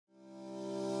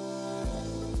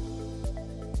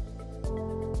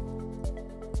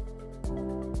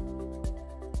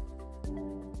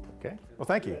Okay, well,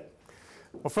 thank you.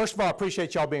 Well, first of all, I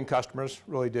appreciate y'all being customers,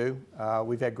 really do.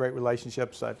 We've had great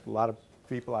relationships. A lot of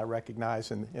people I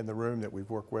recognize in the room that we've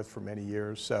worked with for many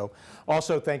years. So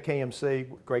also thank KMC,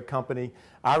 great company.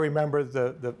 I remember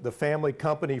the family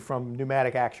company from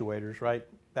pneumatic actuators, right?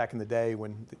 Back in the day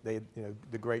when they,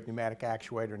 the great pneumatic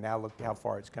actuator, now look how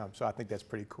far it's come. So I think that's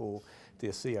pretty cool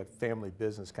to see a family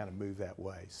business kind of move that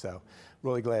way. So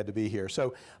really glad to be here.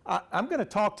 So I'm going to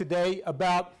talk today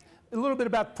about a little bit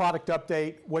about product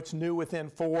update, what's new with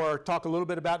N4, talk a little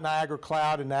bit about Niagara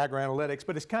Cloud and Niagara Analytics,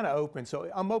 but it's kind of open,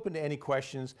 so I'm open to any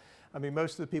questions. I mean,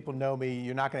 most of the people know me.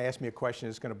 You're not going to ask me a question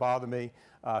that's going to bother me.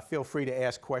 Feel free to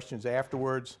ask questions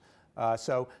afterwards.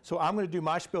 So I'm going to do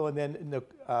my spiel, and then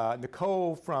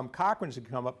Nicole from Cochrane is going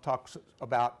to come up and talk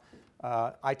about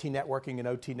IT networking and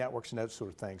OT networks and those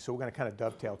sort of things. So we're going to kind of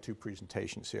dovetail two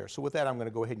presentations here. So with that, I'm going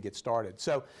to go ahead and get started.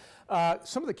 So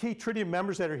some of the key Tridium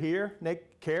members that are here,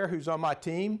 Nick Kerr, who's on my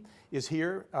team, is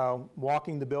here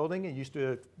walking the building and used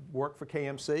to work for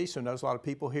KMC, so knows a lot of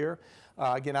people here.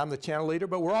 Again, I'm the channel leader,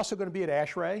 but we're also going to be at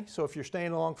ASHRAE. So if you're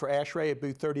staying along for ASHRAE at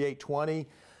booth 3820,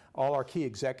 all our key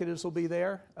executives will be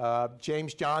there.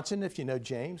 James Johnson, if you know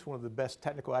James, one of the best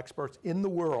technical experts in the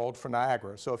world for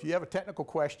Niagara. So if you have a technical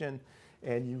question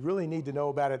and you really need to know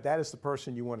about it, that is the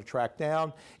person you want to track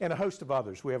down, and a host of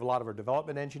others. We have a lot of our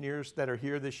development engineers that are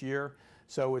here this year,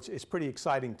 so it's pretty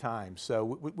exciting times.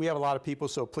 So we have a lot of people,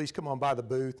 so please come on by the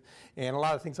booth, and a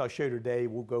lot of things I'll show you today,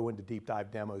 we'll go into deep dive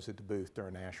demos at the booth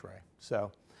during ASHRAE.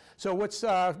 So what's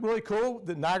really cool,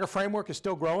 the Niagara framework is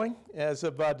still growing. As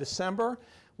of December,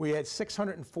 we had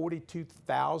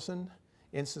 642,000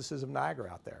 instances of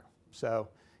Niagara out there. So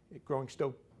growing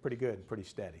still pretty good and pretty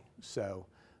steady. So,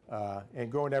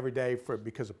 and growing every day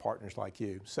because of partners like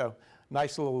you. So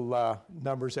nice little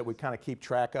numbers that we kind of keep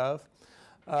track of.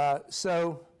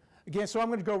 So I'm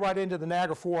going to go right into the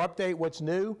Niagara 4 update, what's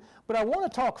new. But I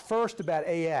want to talk first about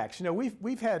AX. You know,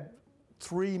 we've had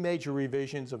 3 major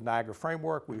revisions of Niagara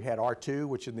Framework. We had R2,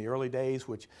 which in the early days,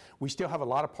 which we still have a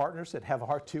lot of partners that have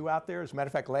R2 out there. As a matter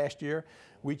of fact, last year,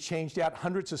 we changed out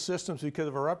hundreds of systems because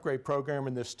of our upgrade program,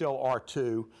 and there's still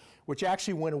R2, which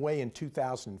actually went away in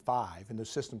 2005, and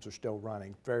those systems are still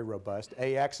running, very robust.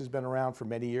 AX has been around for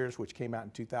many years, which came out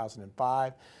in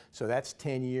 2005, so that's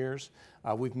 10 years.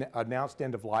 We've announced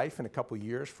end of life in a couple of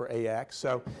years for AX,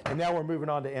 so, and now we're moving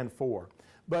on to N4.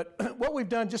 But what we've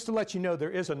done, just to let you know,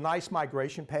 there is a nice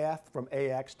migration path from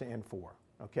AX to N4,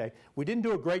 okay? We didn't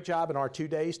do a great job in our 2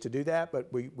 days to do that, but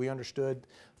we understood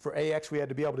for AX we had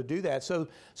to be able to do that. So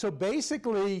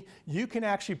basically, you can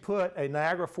actually put a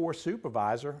Niagara 4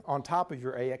 supervisor on top of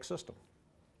your AX system,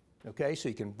 okay? So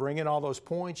you can bring in all those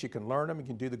points, you can learn them, you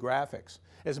can do the graphics.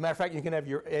 As a matter of fact, you can have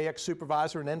your AX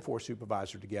supervisor and N4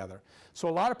 supervisor together. So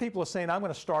a lot of people are saying, I'm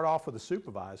going to start off with a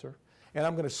supervisor, and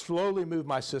I'm going to slowly move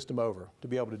my system over to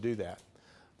be able to do that.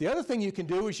 The other thing you can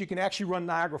do is you can actually run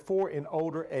Niagara 4 in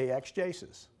older AX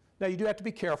JACEs. Now you do have to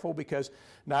be careful because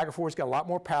Niagara 4's got a lot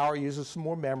more power, uses some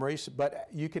more memories, but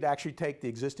you could actually take the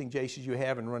existing JACEs you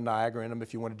have and run Niagara in them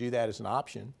if you want to do that as an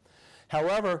option.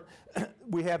 However,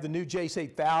 we have the new JACE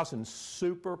 8000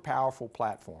 super powerful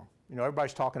platform. You know,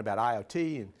 everybody's talking about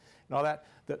IoT and all that.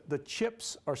 The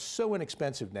chips are so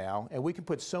inexpensive now, and we can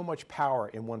put so much power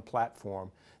in one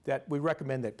platform that we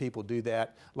recommend that people do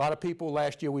that. A lot of people,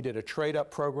 last year we did a trade-up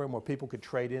program where people could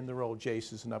trade in their old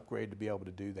JACEs and upgrade to be able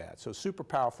to do that. So super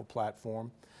powerful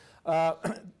platform.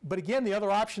 But again, the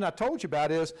other option I told you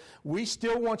about is we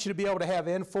still want you to be able to have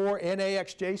N4 and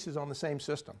AX JACEs on the same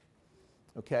system.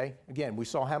 Okay, again, we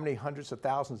saw how many hundreds of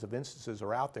thousands of instances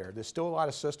are out there. There's still a lot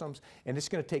of systems, and it's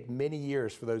going to take many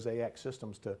years for those AX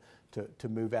systems to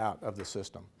move out of the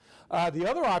system. The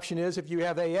other option is if you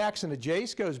have AX and the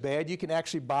JACE goes bad, you can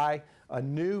actually buy a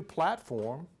new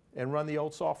platform and run the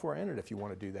old software in it if you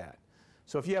want to do that.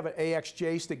 So if you have an AX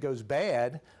JACE that goes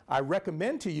bad, I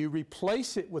recommend to you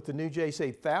replace it with the new JACE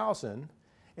 8000,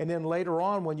 and then later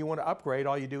on when you want to upgrade,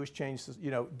 all you do is change,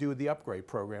 do the upgrade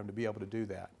program to be able to do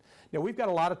that. Now we've got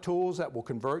a lot of tools that will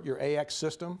convert your AX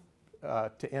system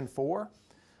to N4,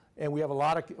 and we have a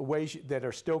lot of ways that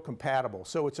are still compatible.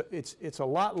 So it's a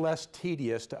lot less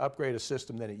tedious to upgrade a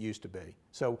system than it used to be.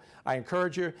 So I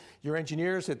encourage your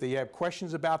engineers, if they have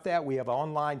questions about that, we have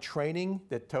online training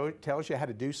that tells you how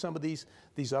to do some of these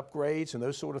upgrades and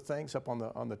those sort of things up on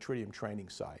the Tridium training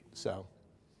site. So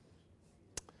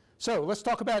let's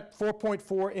talk about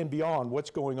 4.4 and beyond, what's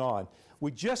going on. We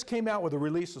just came out with a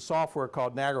release of software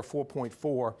called Niagara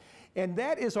 4.4, and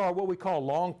that is our what we call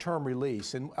long-term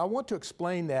release. And I want to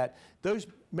explain that.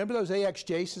 Remember those AX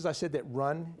JACEs I said that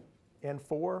run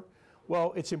N4?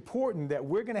 Well, it's important that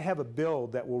we're going to have a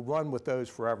build that will run with those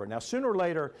forever. Now, sooner or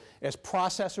later, as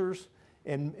processors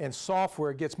and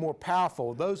software gets more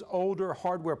powerful, those older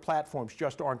hardware platforms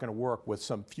just aren't going to work with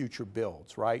some future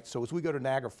builds, right? So as we go to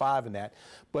Niagara 5 and that,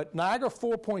 but Niagara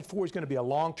 4.4 is going to be a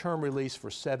long-term release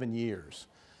for 7 years.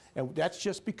 And that's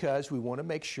just because we want to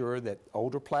make sure that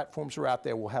older platforms are out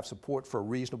there will have support for a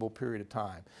reasonable period of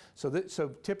time. So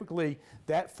typically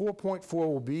that 4.4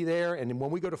 will be there, and then when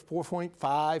we go to 4.5,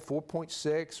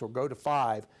 4.6, or go to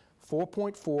 5,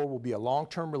 4.4 will be a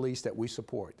long-term release that we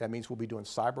support. That means we'll be doing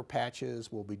cyber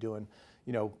patches, we'll be doing,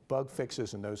 you know, bug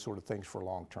fixes and those sort of things for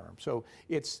long-term. So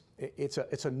it's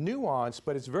a nuance,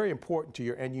 but it's very important to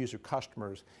your end user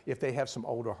customers if they have some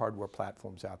older hardware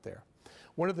platforms out there.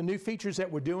 One of the new features that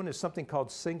we're doing is something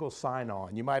called single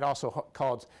sign-on. You might also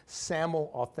call it SAML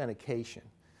authentication.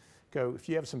 So if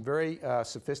you have some very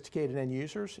sophisticated end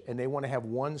users and they want to have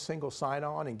one single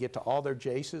sign-on and get to all their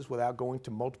JASes without going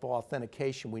to multiple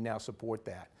authentication, we now support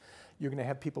that. You're going to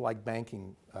have people like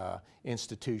banking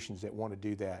institutions that want to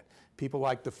do that. People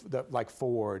like like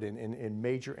Ford and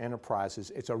major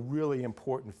enterprises. It's a really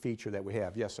important feature that we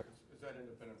have. Yes, sir. Is that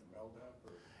independent from LDAP?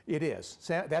 Or? It is.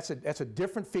 That's a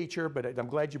different feature, but I'm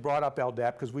glad you brought up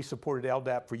LDAP because we supported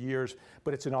LDAP for years.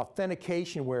 But it's an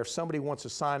authentication where if somebody wants to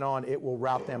sign on, it will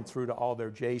route them through to all their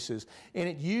JASes. And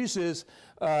it uses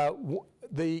an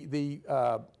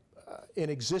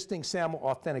existing SAML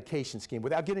authentication scheme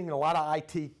without getting a lot of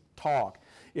IT talk.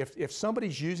 If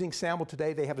somebody's using SAML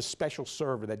today, they have a special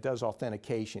server that does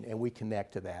authentication, and we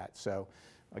connect to that. So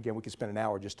again, we could spend an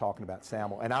hour just talking about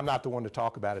SAML, and I'm not the one to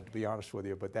talk about it, to be honest with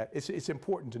you, but it's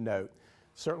important to note.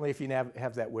 Certainly if you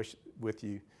have that wish with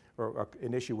you or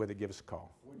an issue with it, give us a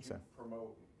call. Would you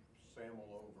promote SAML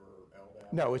over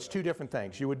LDAP? No, it's two different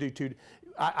things. You would do two.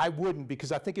 I wouldn't,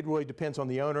 because I think it really depends on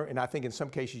the owner, and I think in some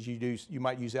cases you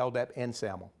might use LDAP and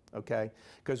SAML, okay?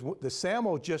 Because the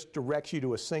SAML just directs you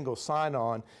to a single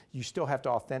sign-on. You still have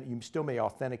to you still may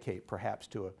authenticate perhaps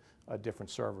to a different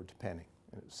server depending.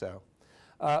 So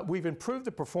we've improved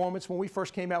the performance. When we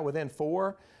first came out with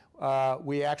N4,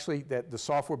 the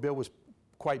software build was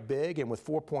quite big, and with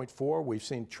 4.4 we've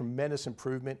seen tremendous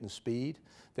improvement in speed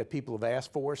that people have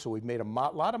asked for, so we've made a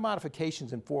lot of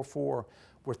modifications in 4.4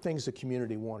 were things the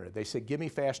community wanted. They said, give me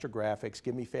faster graphics,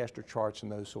 give me faster charts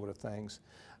and those sort of things.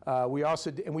 We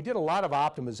did a lot of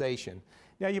optimization.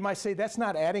 Now you might say that's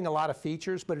not adding a lot of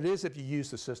features, but it is if you use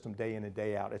the system day in and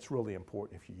day out. It's really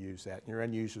important if you use that, and your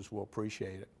end users will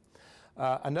appreciate it.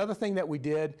 Another thing that we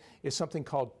did is something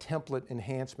called template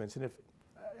enhancements, and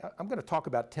I'm going to talk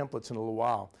about templates in a little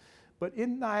while, but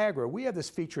in Niagara we have this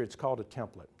feature, it's called a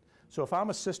template. So if I'm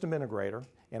a system integrator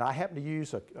and I happen to use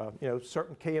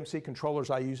certain KMC controllers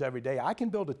I use every day, I can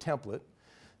build a template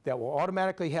that will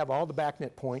automatically have all the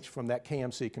backnet points from that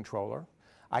KMC controller.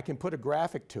 I can put a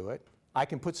graphic to it, I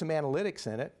can put some analytics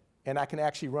in it, and I can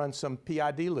actually run some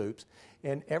PID loops.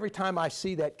 And every time I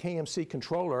see that KMC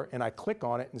controller and I click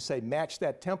on it and say match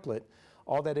that template,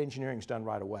 all that engineering is done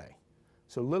right away.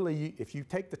 So literally, if you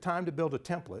take the time to build a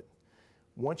template,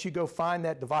 once you go find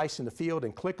that device in the field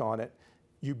and click on it,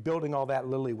 you're building all that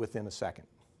literally within a second.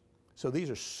 So these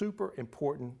are super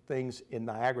important things in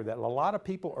Niagara that a lot of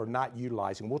people are not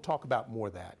utilizing. We'll talk about more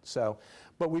of that. So,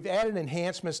 but we've added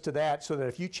enhancements to that so that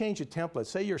if you change a template,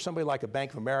 say you're somebody like a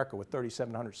Bank of America with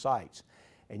 3,700 sites,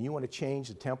 and you want to change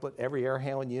the template, every air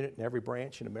handling unit in every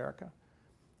branch in America,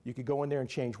 you could go in there and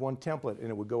change one template and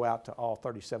it would go out to all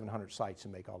 3,700 sites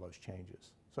and make all those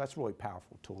changes. So that's a really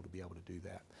powerful tool to be able to do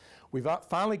that. We've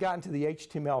finally gotten to the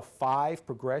HTML5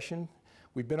 progression.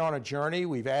 We've been on a journey.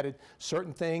 We've added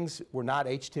certain things. We're not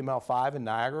HTML5 in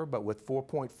Niagara, but with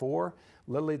 4.4,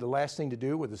 literally the last thing to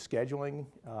do with the scheduling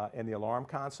and the alarm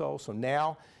console. So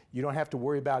now you don't have to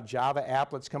worry about Java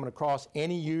applets coming across.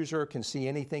 Any user can see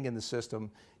anything in the system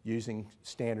using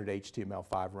standard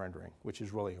HTML5 rendering, which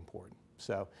is really important.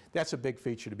 So that's a big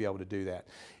feature to be able to do that.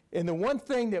 And the one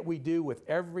thing that we do with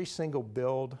every single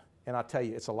build, and I'll tell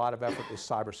you, it's a lot of effort, is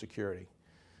cybersecurity.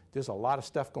 There's a lot of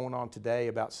stuff going on today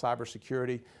about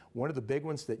cybersecurity. One of the big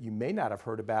ones that you may not have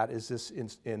heard about is this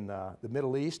in the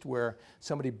Middle East, where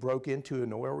somebody broke into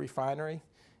an oil refinery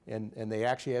and they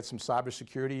actually had some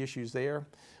cybersecurity issues there.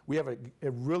 We have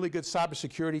a really good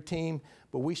cybersecurity team,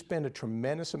 but we spend a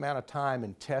tremendous amount of time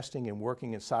in testing and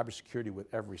working in cybersecurity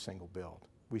with every single build.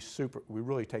 We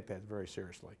really take that very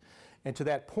seriously. And to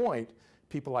that point,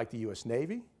 people like the US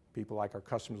Navy, people like our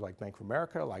customers like Bank of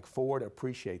America, like Ford,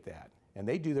 appreciate that. And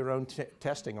they do their own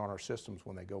testing on our systems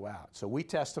when they go out. So we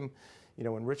test them,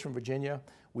 in Richmond, Virginia.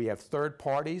 We have third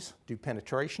parties do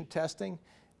penetration testing.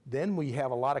 Then we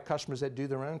have a lot of customers that do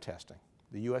their own testing.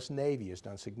 The US Navy has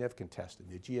done significant testing.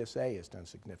 The GSA has done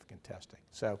significant testing.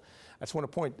 So I just want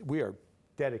to point, we are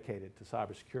dedicated to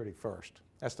cybersecurity first.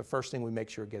 That's the first thing we make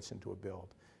sure gets into a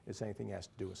build, is anything that has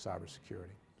to do with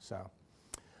cybersecurity. So,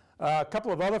 a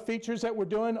couple of other features that we're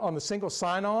doing on the single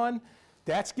sign-on,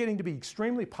 that's getting to be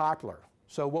extremely popular.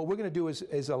 So what we're going to do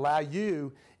is allow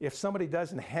you, if somebody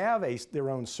doesn't have their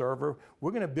own server,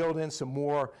 we're going to build in some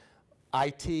more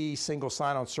IT single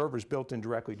sign-on servers built in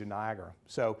directly to Niagara.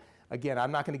 So again,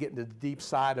 I'm not going to get into the deep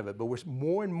side of it, but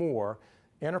more and more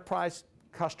enterprise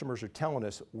customers are telling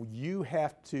us you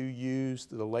have to use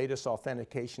the latest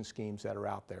authentication schemes that are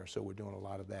out there. So we're doing a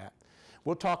lot of that.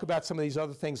 We'll talk about some of these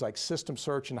other things like system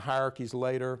search and hierarchies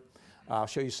later. I'll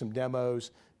show you some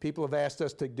demos. People have asked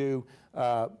us to do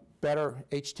better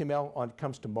HTML when it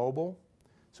comes to mobile.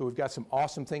 So we've got some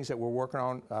awesome things that we're working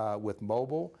on with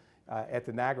mobile at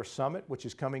the Niagara Summit, which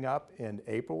is coming up in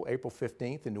April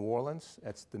 15th in New Orleans.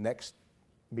 That's the next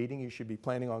meeting you should be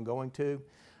planning on going to.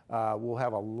 We'll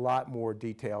have a lot more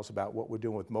details about what we're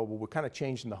doing with mobile. We're kind of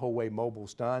changing the whole way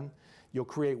mobile's done. You'll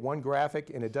create one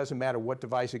graphic, and it doesn't matter what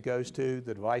device it goes to.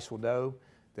 The device will know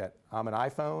that I'm an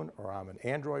iPhone, or I'm an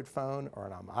Android phone,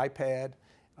 or I'm an iPad,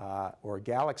 or a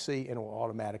Galaxy, and it will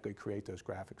automatically create those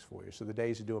graphics for you. So the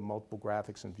days of doing multiple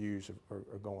graphics and views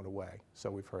are going away.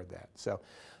 So we've heard that. So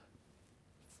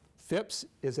FIPS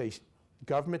is a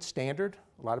government standard.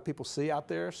 A lot of people see out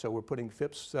there. So we're putting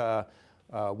FIPS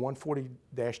 140-2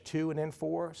 and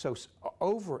N4. So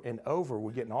over and over,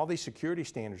 we're getting all these security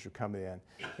standards are coming in.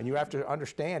 And you have to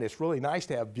understand, it's really nice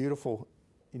to have beautiful,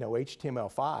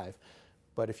 HTML5.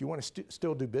 But if you want to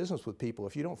still do business with people,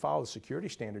 if you don't follow the security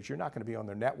standards, you're not going to be on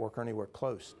their network or anywhere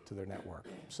close to their network.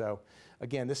 So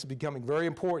again, this is becoming very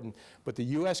important. But the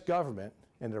U.S. government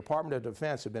and the Department of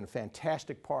Defense have been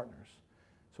fantastic partners.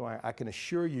 So I can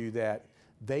assure you that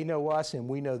they know us and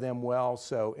we know them well.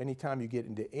 So anytime you get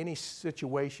into any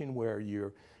situation where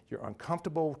you're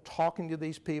uncomfortable talking to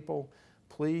these people,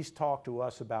 please talk to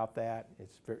us about that.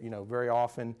 It's very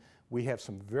often we have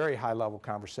some very high-level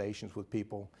conversations with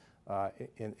people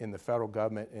in the federal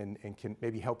government and can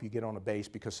maybe help you get on a base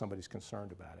because somebody's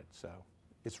concerned about it. So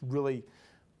it's really,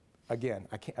 again,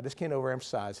 I just can't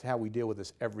overemphasize how we deal with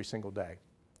this every single day.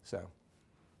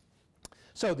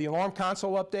 So the Alarm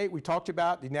Console update we talked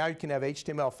about, now you can have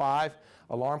HTML5.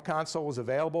 Alarm Console is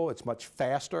available. It's much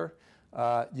faster.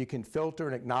 You can filter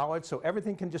and acknowledge, so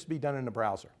everything can just be done in the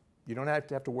browser. You don't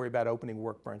have to worry about opening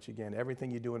Workbench again.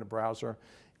 Everything you do in the browser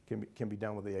can be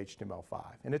done with the HTML5.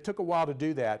 And it took a while to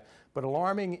do that, but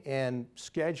alarming and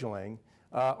scheduling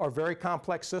are very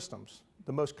complex systems.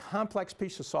 The most complex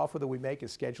piece of software that we make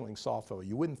is scheduling software.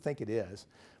 You wouldn't think it is,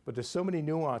 but there's so many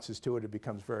nuances to it, it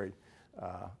becomes very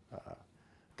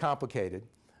complicated.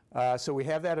 So we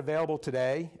have that available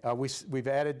today. We've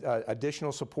added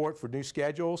additional support for new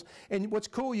schedules. And what's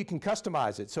cool, you can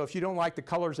customize it. So if you don't like the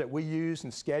colors that we use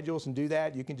in schedules and do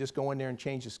that, you can just go in there and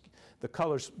change the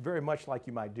colors very much like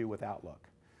you might do with Outlook.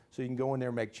 So you can go in there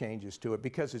and make changes to it.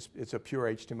 Because it's a pure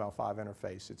HTML5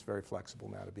 interface, it's very flexible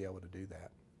now to be able to do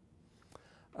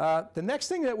that. The next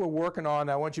thing that we're working on,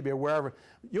 I want you to be aware of,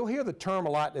 you'll hear the term a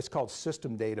lot that's called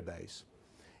system database.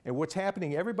 And what's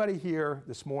happening, everybody here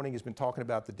this morning has been talking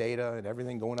about the data and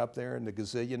everything going up there and the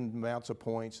gazillion amounts of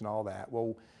points and all that.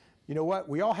 Well, you know what?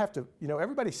 We all have to,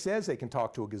 everybody says they can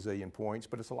talk to a gazillion points,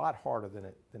 but it's a lot harder than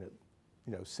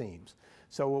it seems.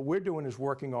 So what we're doing is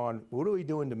working on what are we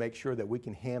doing to make sure that we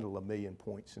can handle 1 million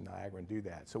points in Niagara and do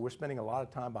that. So we're spending a lot of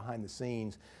time behind the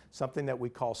scenes, something that we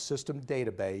call system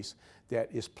database that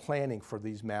is planning for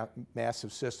these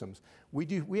massive systems.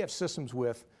 We have systems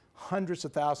with hundreds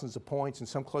of thousands of points and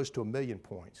some close to 1 million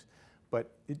points.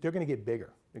 But they're going to get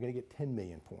bigger. They're going to get 10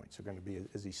 million points. They're going to be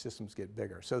as these systems get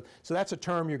bigger. So that's a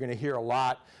term you're going to hear a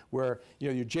lot where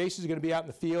your JSON is going to be out in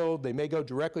the field. They may go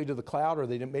directly to the cloud or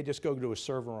they may just go to a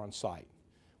server on site.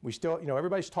 We still,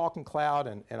 everybody's talking cloud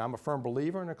and I'm a firm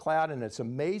believer in the cloud and it's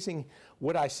amazing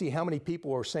what I see, how many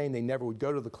people are saying they never would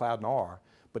go to the cloud and are,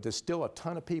 but there's still a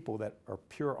ton of people that are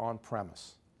pure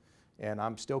on-premise. And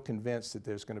I'm still convinced that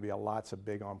there's going to be lots of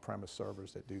big on-premise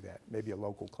servers that do that, maybe a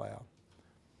local cloud.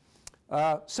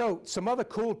 So some other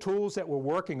cool tools that we're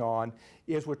working on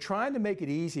is we're trying to make it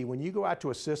easy when you go out to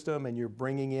a system and you're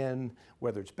bringing in,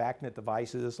 whether it's backnet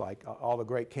devices like all the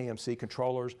great KMC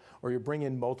controllers, or you're bringing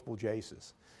in multiple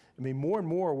JSONs. I mean, more and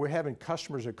more we're having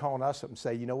customers that are calling us up and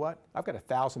say, you know what, I've got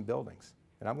 1,000 buildings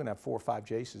and I'm going to have 4 or 5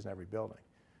 JSONs in every building.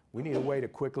 We need a way to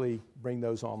quickly bring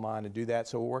those online and do that.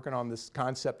 So we're working on this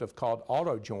concept of called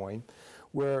auto join,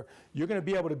 where you're going to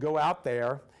be able to go out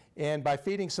there and by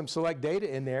feeding some select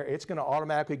data in there, it's going to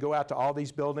automatically go out to all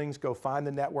these buildings, go find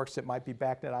the networks that might be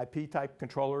backnet IP type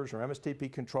controllers or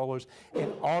MSTP controllers,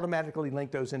 and automatically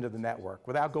link those into the network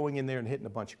without going in there and hitting a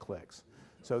bunch of clicks.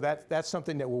 So that's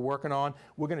something that we're working on.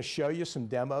 We're going to show you some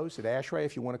demos at ASHRAE.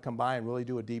 If you want to come by and really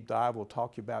do a deep dive, we'll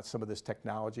talk to you about some of this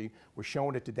technology. We're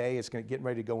showing it today. It's getting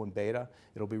ready to go in beta.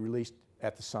 It'll be released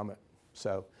at the summit,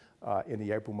 so in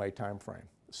the April-May timeframe.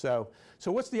 So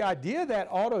what's the idea of that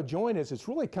auto join is it's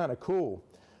really kind of cool.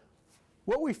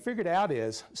 What we figured out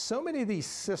is so many of these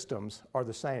systems are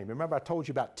the same. Remember I told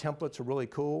you about templates are really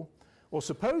cool? Well,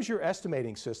 suppose your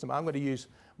estimating system, I'm going to use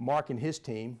Mark and his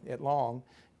team at Long.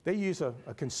 They use a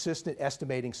consistent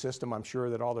estimating system, I'm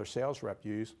sure, that all their sales rep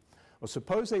use. Well,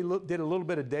 suppose they did a little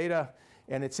bit of data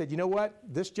and it said, you know what,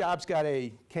 this job's got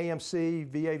a KMC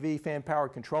VAV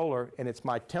fan-powered controller and it's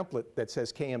my template that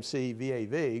says KMC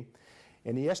VAV,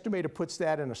 and the estimator puts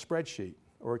that in a spreadsheet,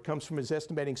 or it comes from his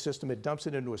estimating system, it dumps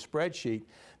it into a spreadsheet.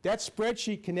 That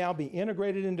spreadsheet can now be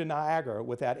integrated into Niagara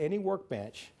without any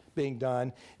workbench being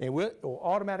done, and it will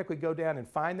automatically go down and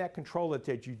find that controller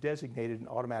that you designated and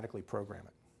automatically program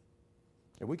it.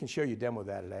 And we can show you a demo of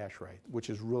that at ASHRAE, which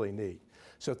is really neat.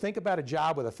 So think about a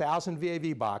job with 1,000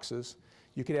 VAV boxes.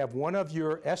 You could have one of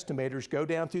your estimators go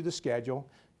down through the schedule,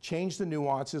 change the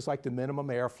nuances like the minimum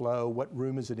airflow, what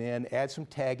room is it in, add some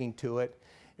tagging to it,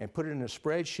 and put it in a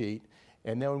spreadsheet.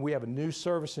 And then we have a new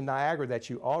service in Niagara that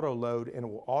you auto-load, and it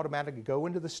will automatically go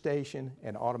into the station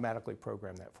and automatically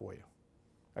program that for you.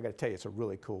 I got to tell you, it's a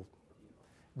really cool,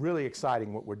 really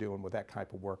exciting what we're doing with that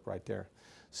type of work right there.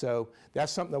 So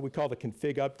that's something that we call the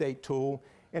config update tool.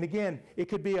 And again, it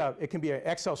can be an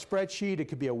Excel spreadsheet, it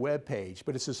could be a web page,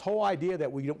 but it's this whole idea that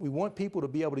we want people to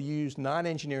be able to use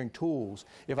non-engineering tools.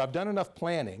 If I've done enough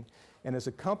planning, and as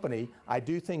a company, I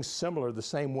do things similar the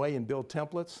same way and build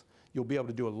templates, you'll be able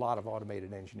to do a lot of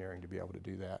automated engineering to be able to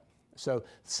do that. So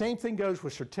same thing goes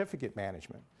with certificate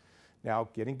management. Now,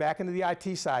 getting back into the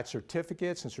IT side,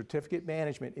 certificates and certificate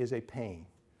management is a pain.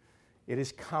 It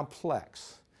is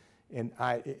complex.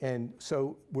 And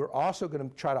so we're also going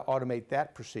to try to automate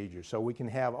that procedure so we can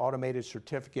have automated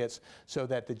certificates so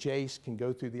that the JACE can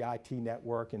go through the IT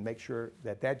network and make sure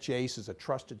that that JACE is a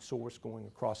trusted source going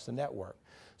across the network.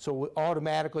 So we'll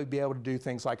automatically be able to do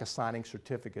things like assigning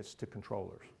certificates to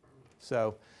controllers.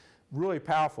 So really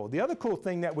powerful. The other cool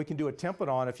thing that we can do a template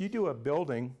on, if you do a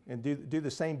building and do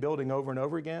the same building over and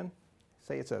over again,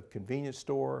 say it's a convenience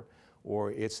store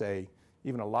or it's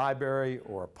even a library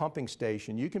or a pumping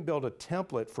station, you can build a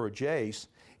template for a JACE,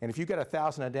 and if you've got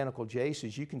 1,000 identical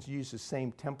JACEs, you can use the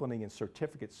same templating and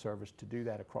certificate service to do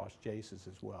that across JACEs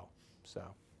as well. So.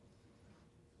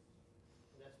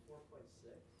 And that's 4.6?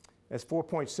 That's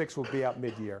 4.6 will be out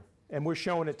mid-year, and we're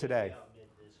showing it today.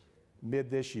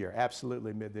 Mid this year,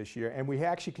 absolutely mid this year. And we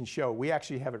actually can show, we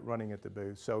actually have it running at the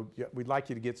booth. So we'd like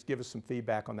you to give us some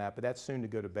feedback on that, but that's soon to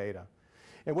go to beta.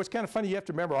 And what's kind of funny, you have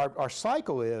to remember, our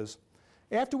cycle is,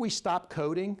 after we stop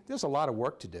coding, there's a lot of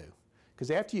work to do.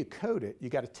 Because after you code it, you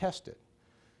got to test it.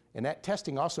 And that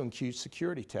testing also includes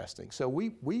security testing. So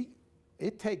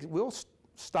we'll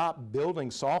stop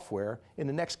building software in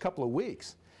the next couple of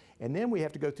weeks. And then we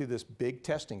have to go through this big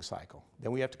testing cycle.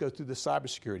 Then we have to go through the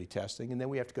cybersecurity testing, and then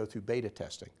we have to go through beta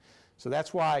testing. So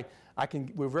that's why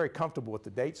we're very comfortable with the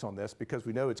dates on this, because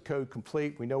we know it's code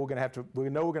complete. We know we're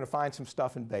going to find some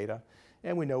stuff in beta,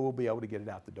 and we know we'll be able to get it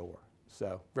out the door.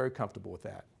 So very comfortable with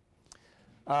that.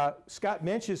 Scott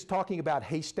Minch is talking about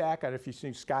Haystack. I don't know if you've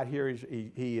seen Scott here.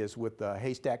 He is with the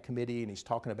Haystack Committee, and he's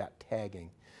talking about tagging.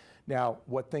 Now,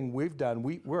 what thing we've done,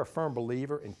 we're a firm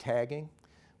believer in tagging.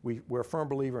 We're a firm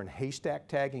believer in Haystack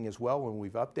tagging as well when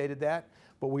we've updated that.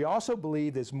 But we also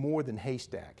believe there's more than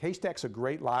Haystack. Haystack's a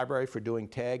great library for doing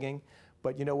tagging,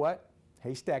 but you know what?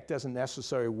 Haystack doesn't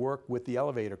necessarily work with the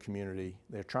elevator community.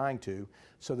 They're trying to.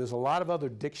 So there's a lot of other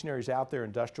dictionaries out there,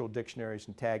 industrial dictionaries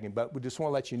and tagging, but we just want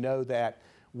to let you know that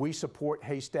we support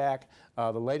Haystack.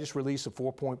 The latest release of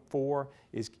 4.4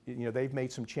 is, they've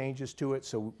made some changes to it,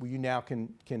 so you now can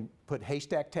put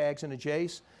Haystack tags in a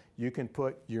JACE. You can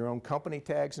put your own company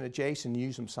tags in a JACE and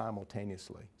use them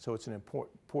simultaneously. So it's an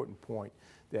important point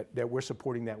that we're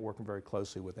supporting that, working very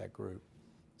closely with that group.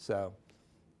 So.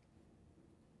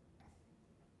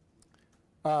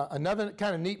 Another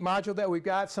kind of neat module that we've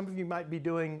got, some of you might be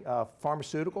doing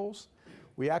pharmaceuticals.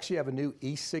 We actually have a new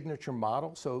e-signature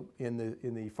model. So in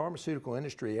the pharmaceutical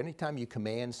industry, anytime you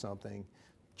command something,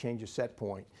 change a set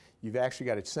point, you've actually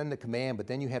got to send the command, but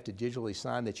then you have to digitally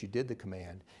sign that you did the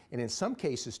command. And in some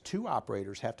cases, 2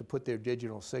 operators have to put their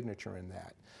digital signature in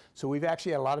that. So we've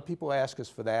actually had a lot of people ask us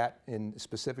for that,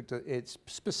 it's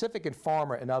specific in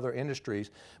pharma and other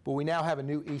industries, but we now have a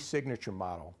new e-signature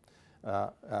model.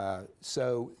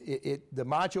 So the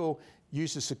module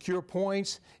uses secure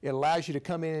points. It allows you to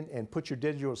come in and put your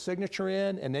digital signature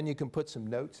in, and then you can put some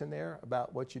notes in there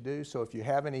about what you do. So if you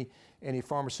have any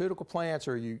pharmaceutical plants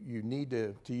or you need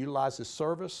to utilize this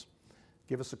service,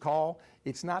 give us a call.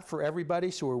 It's not for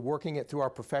everybody, so we're working it through our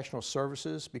professional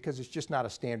services because it's just not a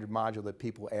standard module that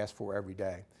people ask for every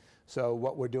day. So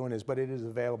what we're doing is, but it is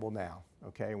available now,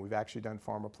 okay? And we've actually done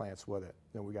pharma plants with it.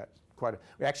 And we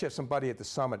actually have somebody at the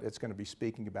summit that's going to be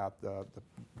speaking about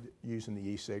using the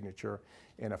e-signature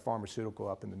in a pharmaceutical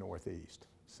up in the Northeast.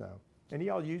 So, any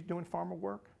of y'all doing pharma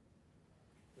work?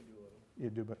 We do a little. You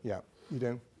do, but yeah, you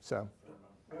do. So,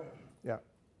 yeah,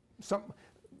 some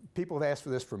people have asked for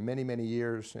this for many, many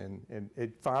years, and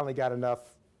it finally got enough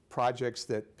projects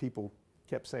that people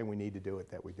kept saying we need to do it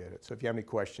that we did it. So if you have any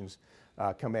questions,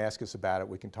 come ask us about it.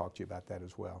 We can talk to you about that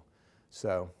as well.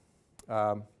 So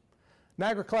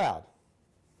Niagara Cloud.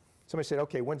 Somebody said,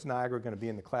 okay, when's Niagara going to be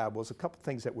in the cloud? Well, there's a couple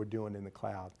things that we're doing in the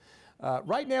cloud.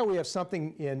 Right now we have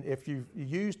something in, if you've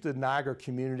used the Niagara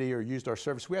community or used our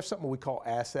service, we have something we call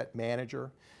Asset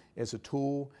Manager as a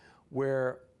tool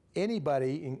where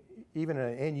anybody, even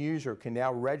an end user, can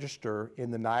now register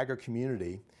in the Niagara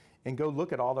community and go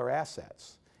look at all their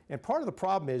assets. And part of the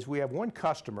problem is we have one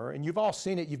customer, and you've all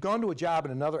seen it, you've gone to a job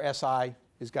and another SI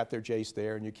has got their Jace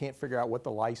there, and you can't figure out what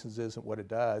the license is and what it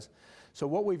does. So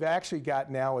what we've actually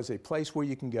got now is a place where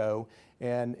you can go,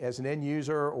 and as an end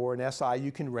user or an SI,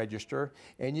 you can register,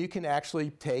 and you can actually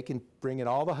take and bring in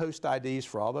all the host IDs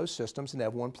for all those systems and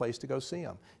have one place to go see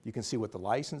them. You can see what the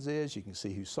license is, you can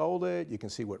see who sold it, you can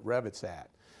see what rev it's at.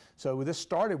 So this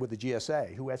started with the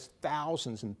GSA, who has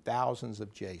thousands and thousands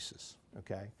of Jaces,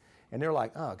 okay? And they're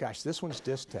like, oh gosh, this one's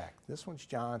Distech, this one's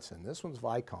Johnson, this one's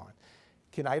Vykon.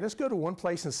 Can I just go to one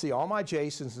place and see all my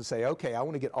Jasons and say, okay, I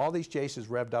want to get all these Jaces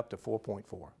revved up to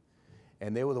 4.4.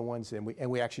 And they were the ones, and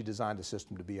we actually designed a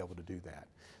system to be able to do that.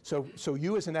 So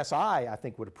you as an SI, I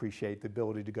think, would appreciate the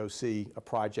ability to go see a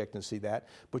project and see that,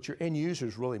 but your end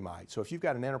users really might. So if you've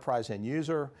got an enterprise end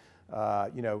user,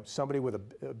 you know, somebody with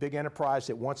a big enterprise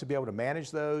that wants to be able to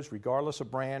manage those, regardless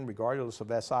of brand, regardless of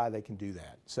SI, they can do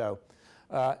that. So,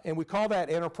 and we call that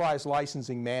enterprise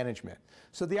licensing management.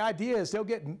 So the idea is they'll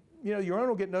get, you know, your owner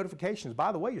will get notifications.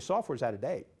 By the way, your software's out of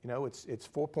date. You know, it's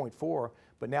 4.4,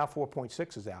 but now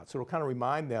 4.6 is out. So it'll kind of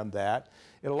remind them that.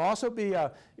 It'll also be,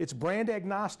 it's brand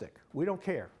agnostic. We don't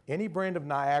care. Any brand of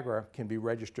Niagara can be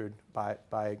registered by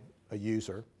a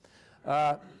user.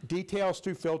 Details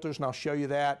through filters, and I'll show you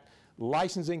that.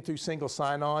 Licensing through single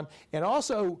sign-on. And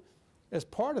also, as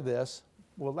part of this,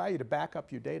 will allow you to back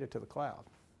up your data to the cloud.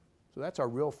 So that's our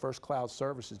real first cloud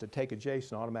service, is to take a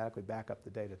Jace and automatically back up the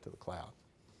data to the cloud.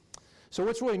 So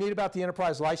what's really neat about the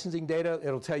enterprise licensing data,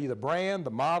 it'll tell you the brand,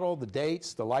 the model, the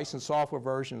dates, the licensed software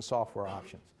version, software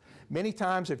options. Many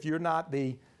times if you're not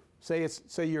the, say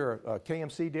you're a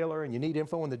KMC dealer and you need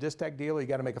info on the Distech dealer, you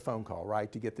got to make a phone call,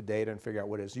 right, to get the data and figure out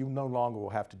what it is. You no longer will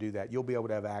have to do that. You'll be able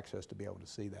to have access to be able to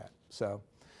see that. So,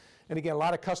 and again, a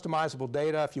lot of customizable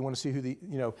data if you want to see who the,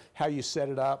 you know, how you set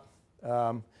it up.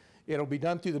 It'll be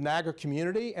done through the Niagara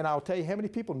community, and I'll tell you how many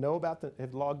people know about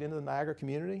have logged into the Niagara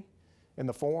community and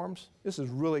the forums. This is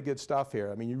really good stuff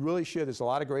here. I mean, you really should. There's a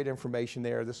lot of great information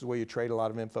there. This is where you trade a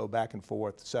lot of info back and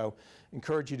forth. So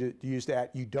encourage you to use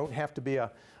that. You don't have to be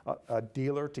a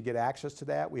dealer to get access to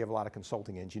that. We have a lot of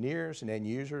consulting engineers and end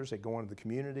users that go into the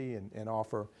community and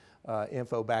offer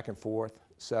info back and forth.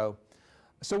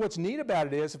 So what's neat about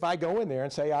it is if I go in there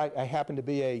and say I happen to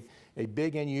be a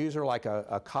big end user like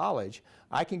a college,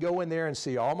 I can go in there and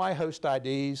see all my host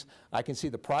IDs. I can see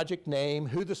the project name,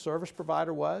 who the service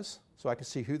provider was, so I can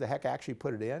see who the heck actually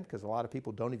put it in, because a lot of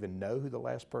people don't even know who the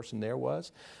last person there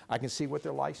was. I can see what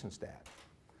they're licensed at.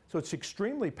 So it's an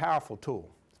extremely powerful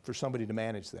tool for somebody to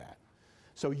manage that.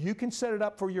 So you can set it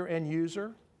up for your end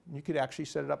user. You could actually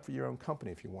set it up for your own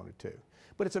company if you wanted to.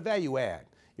 But it's a value add.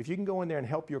 If you can go in there and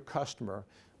help your customer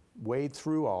wade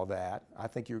through all that, I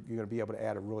think you're going to be able to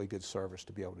add a really good service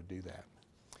to be able to do that.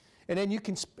 And then you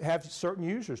can have certain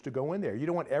users to go in there. You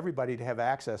don't want everybody to have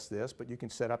access to this, but you can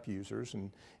set up users,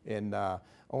 and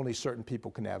only certain people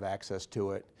can have access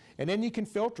to it. And then you can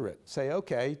filter it. Say,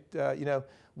 okay, you know,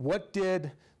 what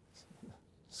did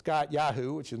Scott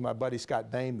Yahoo, which is my buddy Scott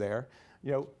Dame there,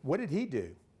 you know, what did he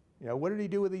do? You know, what did he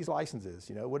do with these licenses?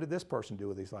 You know, what did this person do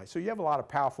with these licenses? So you have a lot of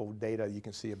powerful data you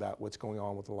can see about what's going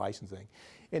on with the licensing.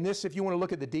 And this, if you want to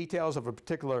look at the details of a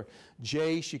particular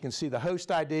Jace, you can see the host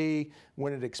ID,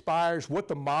 when it expires, what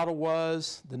the model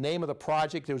was, the name of the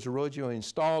project it was originally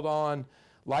installed on,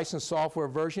 licensed software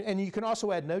version, and you can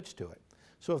also add notes to it.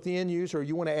 So if the end user,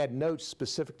 you want to add notes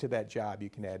specific to that job, you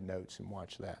can add notes and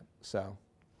watch that. So.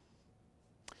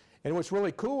 And what's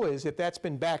really cool is if that's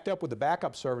been backed up with the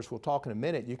backup service, we'll talk in a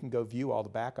minute, you can go view all the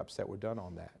backups that were done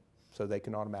on that. So they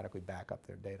can automatically back up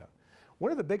their data.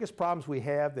 One of the biggest problems we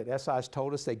have that SI's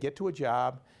told us, they get to a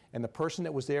job and the person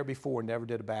that was there before never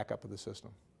did a backup of the system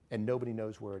and nobody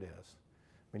knows where it is.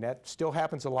 I mean, that still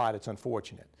happens a lot, it's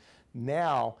unfortunate.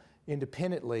 Now,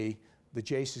 independently, the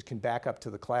Jaces can back up to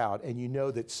the cloud and you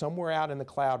know that somewhere out in the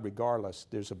cloud, regardless,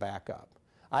 there's a backup.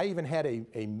 I even had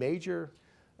a major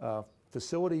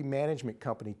facility management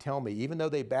company tell me, even though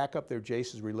they back up their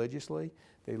Jaces religiously,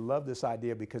 they love this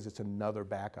idea because it's another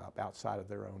backup outside of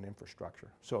their own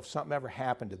infrastructure. So if something ever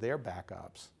happened to their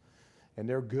backups, and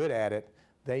they're good at it,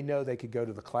 they know they could go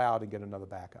to the cloud and get another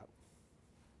backup.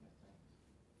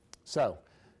 So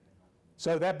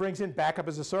that brings in backup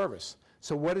as a service.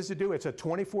 So what does it do? It's a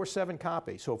 24/7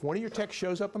 copy. So if one of your techs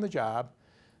shows up on the job,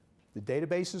 the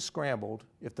database is scrambled,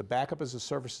 if the backup as a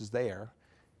service is there,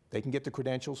 they can get the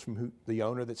credentials from the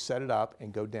owner that set it up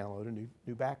and go download a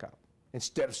new backup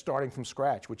instead of starting from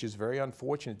scratch, which is very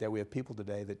unfortunate that we have people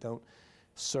today that don't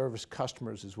service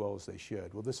customers as well as they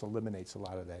should. Well, this eliminates a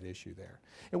lot of that issue there.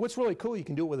 And what's really cool, you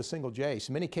can do it with a single Jace.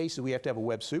 In many cases, we have to have a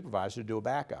web supervisor to do a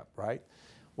backup, right?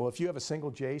 Well, if you have a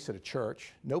single Jace at a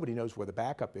church, nobody knows where the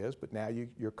backup is, but now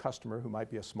your customer, who might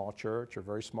be a small church or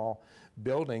very small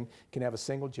building, can have a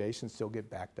single Jace and still get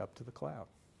backed up to the cloud.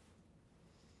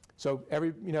 So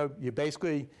you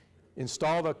basically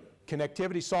install the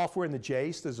connectivity software in the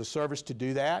Jace. There's a service to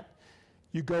do that.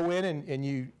 You go in and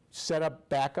you set up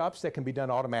backups that can be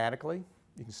done automatically.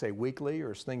 You can say weekly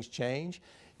or as things change.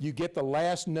 You get the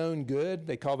last known good.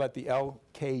 They call that the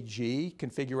LKG.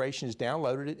 Configuration is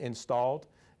downloaded, it installed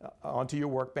onto your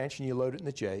workbench, and you load it in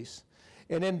the Jace.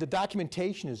 And then the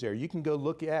documentation is there. You can go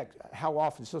look at how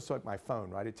often. It's just like my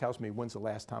phone, right? It tells me when's the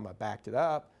last time I backed it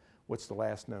up, what's the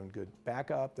last known good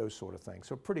backup, those sort of things.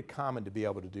 So pretty common to be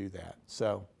able to do that.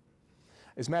 So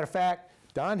as a matter of fact,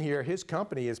 Don here, his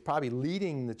company is probably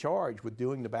leading the charge with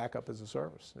doing the backup as a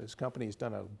service. His company has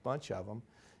done a bunch of them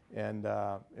and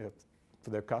for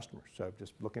their customers. So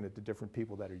just looking at the different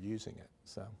people that are using it.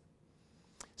 So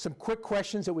some quick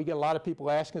questions that we get a lot of people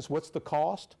asking us, what's the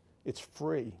cost? It's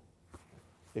free.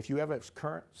 If you have a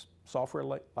current software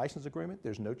license agreement,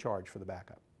 there's no charge for the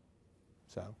backup.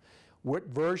 So what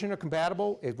version are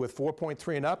compatible is with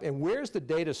 4.3 and up, and where's the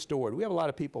data stored? We have a lot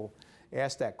of people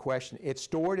ask that question. It's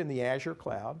stored in the Azure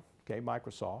cloud, okay,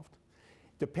 Microsoft.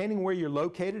 Depending where you're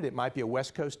located, it might be a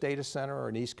West Coast data center or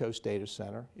an East Coast data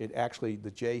center. It actually,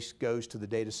 the Jace goes to the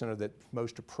data center that's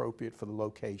most appropriate for the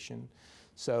location.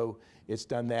 So it's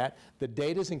done that. The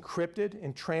data's encrypted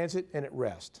in transit and at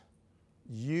rest.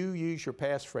 You use your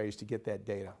passphrase to get that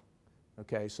data.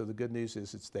 Okay, so the good news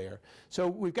is it's there. So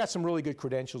we've got some really good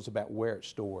credentials about where it's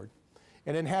stored.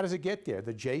 And then how does it get there?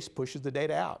 The Jace pushes the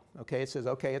data out. Okay, it says,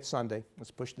 okay, it's Sunday,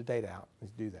 let's push the data out.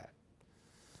 Let's do that.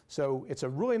 So it's a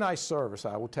really nice service,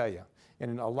 I will tell you. And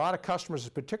in a lot of customers,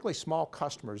 particularly small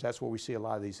customers, that's where we see a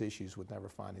lot of these issues with never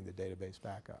finding the database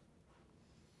backup.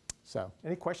 So,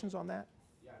 any questions on that?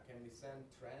 Yeah, can we send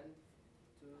trend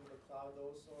to the cloud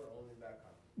also or only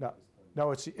backup? No.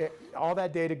 No, all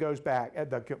that data goes back.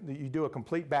 You do a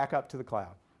complete backup to the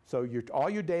cloud. So all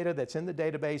your data that's in the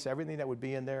database, everything that would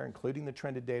be in there, including the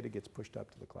trended data, gets pushed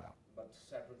up to the cloud. But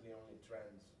separately only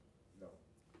trends, no.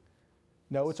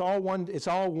 No, it's all one file. I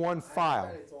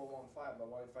understand it's all one file, but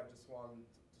what if I just want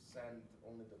to send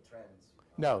only the trends?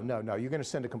 No. You're going to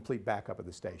send a complete backup of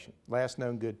the station. Last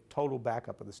known good, total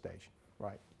backup of the station.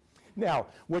 Right. Now,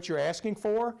 what you're asking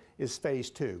for is phase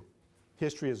 2,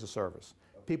 history as a service.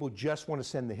 People just want to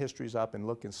send the histories up and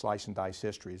look and slice and dice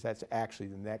histories. That's actually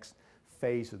the next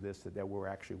phase of this that we're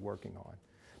actually working on.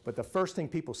 But the first thing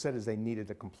people said is they needed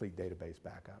a complete database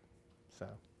backup. So.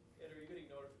 And are you getting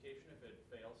notification if it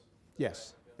fails?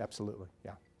 Yes, absolutely,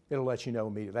 yeah. It'll let you know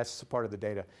immediately. That's part of the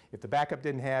data. If the backup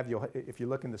didn't have, if you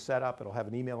look in the setup, it'll have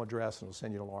an email address and it'll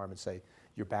send you an alarm and say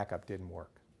your backup didn't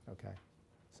work, okay?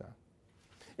 So.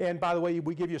 And by the way,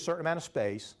 we give you a certain amount of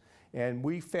space. And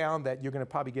we found that you're going to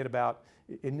probably get about,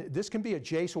 and this can be a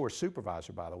Jace or a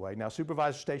supervisor, by the way. Now,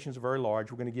 supervisor stations are very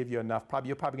large. We're going to give you enough.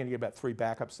 You're probably going to get about 3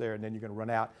 backups there, and then you're going to run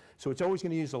out. So it's always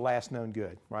going to use the last known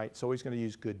good, right? It's always going to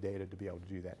use good data to be able to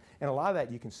do that. And a lot of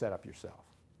that you can set up yourself.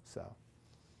 So,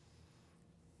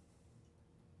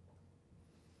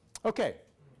 okay.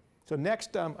 So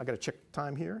next, I got to check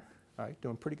time here. All right,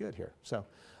 doing pretty good here. So,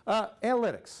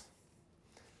 analytics.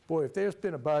 Boy, if there's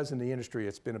been a buzz in the industry,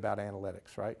 it's been about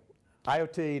analytics, right?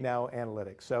 IoT, now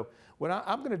analytics. So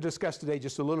I'm going to discuss today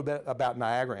just a little bit about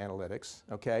Niagara analytics,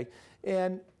 okay?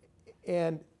 And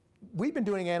we've been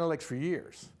doing analytics for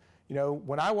years. You know,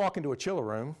 when I walk into a chiller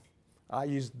room, I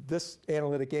use this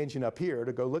analytic engine up here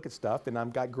to go look at stuff, and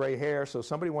I've got gray hair, so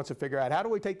somebody wants to figure out how do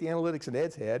we take the analytics in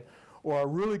Ed's head or a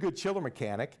really good chiller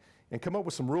mechanic and come up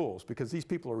with some rules, because these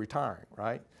people are retiring,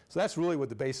 right? So that's really what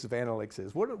the basis of analytics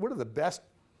is. What are the best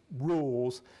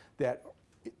rules that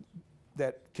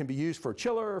can be used for a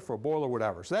chiller, for a boiler,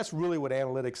 whatever? So that's really what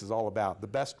analytics is all about, the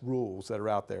best rules that are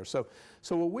out there. So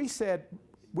what we said,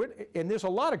 and there's a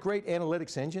lot of great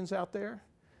analytics engines out there.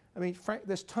 I mean,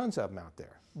 there's tons of them out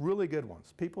there, really good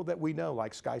ones, people that we know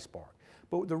like SkySpark.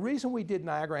 But the reason we did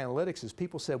Niagara Analytics is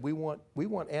people said we want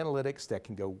analytics that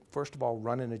can go, first of all,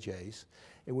 run in a Jace,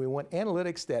 and we want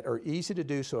analytics that are easy to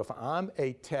do. So if I'm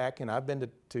a tech and I've been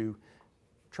to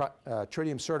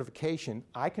Tridium certification,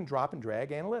 I can drop and drag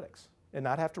analytics and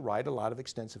not have to write a lot of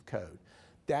extensive code.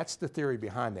 That's the theory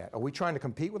behind that. Are we trying to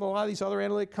compete with a lot of these other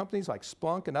analytic companies like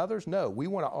Splunk and others? No, we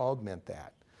want to augment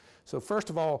that. So first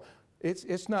of all,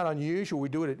 it's not unusual. We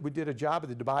did a job at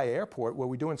the Dubai airport where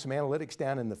we're doing some analytics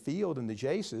down in the field in the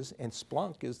Jaces, and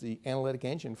Splunk is the analytic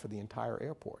engine for the entire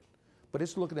airport. But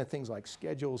it's looking at things like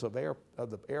schedules of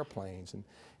the airplanes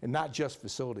and not just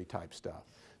facility type stuff.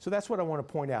 So that's what I want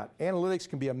to point out. Analytics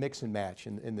can be a mix and match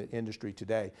in the industry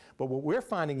today. But what we're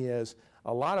finding is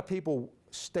a lot of people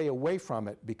stay away from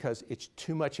it because it's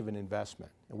too much of an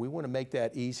investment. And we want to make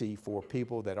that easy for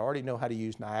people that already know how to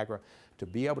use Niagara to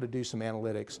be able to do some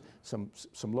analytics, some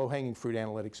low-hanging fruit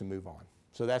analytics, and move on.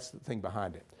 So that's the thing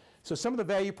behind it. So some of the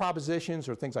value propositions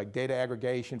are things like data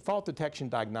aggregation, fault detection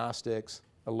diagnostics,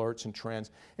 alerts and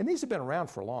trends. And these have been around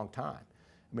for a long time.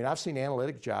 I mean, I've seen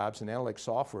analytic jobs and analytic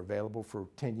software available for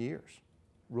 10 years,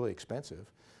 really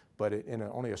expensive, but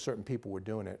only a certain people were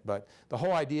doing it. But the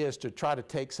whole idea is to try to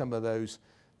take some of those,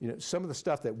 some of the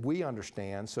stuff that we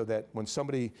understand, so that when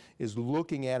somebody is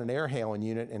looking at an air handling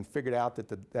unit and figured out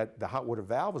that the hot water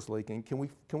valve is leaking,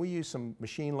 can we use some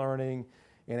machine learning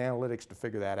and analytics to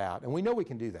figure that out? And we know we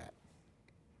can do that.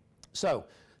 So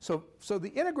the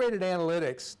integrated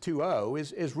analytics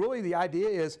 2.0 is really, the idea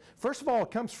is, first of all,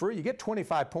 it comes free. You get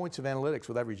 25 points of analytics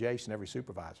with every Jace and every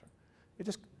supervisor.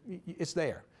 It's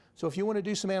there. So if you want to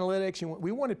do some analytics,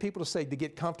 we wanted people to say, to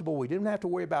get comfortable, we didn't have to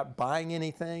worry about buying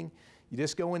anything. You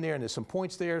just go in there and there's some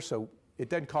points there, so it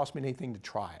doesn't cost me anything to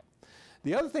try it.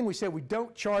 The other thing we said, we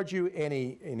don't charge you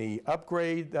any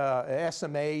upgrade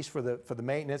SMAs for the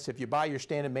maintenance. If you buy your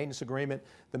standard maintenance agreement,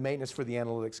 the maintenance for the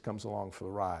analytics comes along for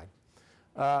the ride.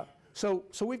 So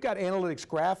we've got analytics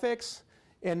graphics,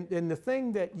 and the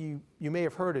thing that you may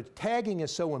have heard of, tagging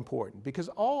is so important, because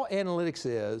all analytics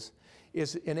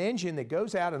is an engine that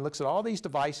goes out and looks at all these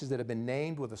devices that have been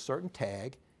named with a certain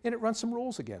tag, and it runs some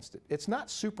rules against it. It's not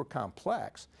super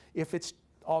complex if it's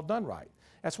all done right.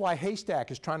 That's why Haystack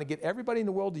is trying to get everybody in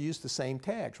the world to use the same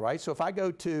tags, right? So if I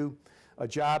go to a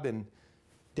job in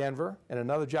Denver and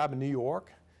another job in New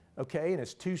York, okay, and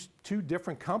it's two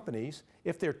different companies,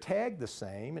 if they're tagged the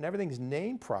same and everything's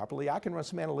named properly, I can run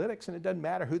some analytics, and it doesn't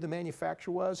matter who the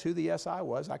manufacturer was, who the SI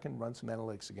was, I can run some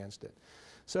analytics against it.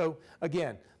 So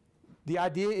again, the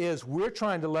idea is we're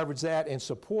trying to leverage that and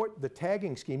support the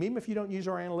tagging scheme. Even if you don't use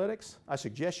our analytics, I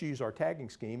suggest you use our tagging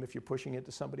scheme if you're pushing it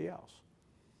to somebody else.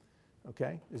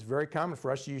 Okay? It's very common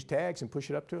for us to use tags and push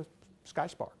it up to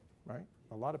SkySpark, right?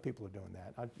 A lot of people are doing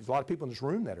that. There's a lot of people in this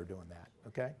room that are doing that,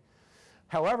 okay?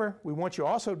 However, we want you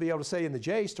also to be able to say in the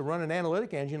Jace to run an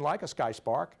analytic engine like a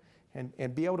SkySpark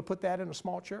and be able to put that in a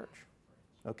small church,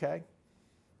 okay?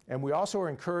 And we also are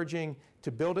encouraging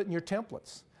to build it in your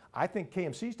templates. I think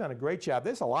KMC's done a great job.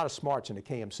 There's a lot of smarts in the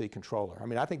KMC controller. I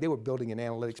mean, I think they were building in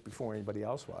analytics before anybody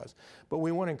else was. But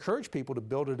we want to encourage people to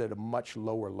build it at a much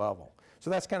lower level. So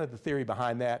that's kind of the theory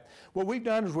behind that. What we've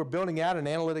done is we're building out an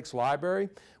analytics library.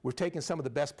 We've taken some of the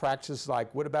best practices,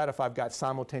 like what about if I've got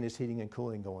simultaneous heating and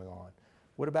cooling going on?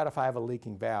 What about if I have a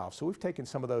leaking valve? So we've taken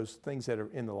some of those things that are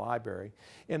in the library.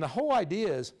 And the whole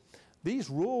idea is these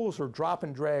rules are drop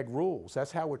and drag rules.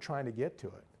 That's how we're trying to get to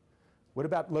it. What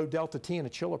about low delta T in a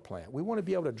chiller plant? We want to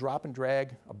be able to drop and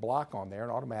drag a block on there,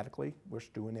 and automatically we're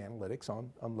doing analytics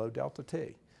on low delta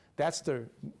T.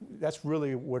 That's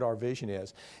really what our vision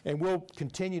is. And we'll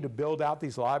continue to build out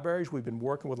these libraries. We've been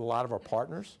working with a lot of our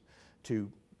partners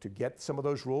to get some of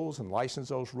those rules and license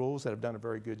those rules that have done a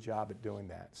very good job at doing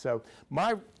that. So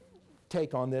my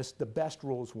take on this, the best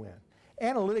rules win.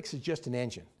 Analytics is just an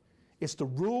engine. It's the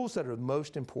rules that are the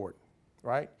most important,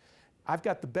 right? I've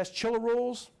got the best chiller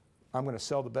rules. I'm going to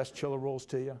sell the best chiller rules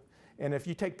to you. And if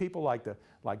you take people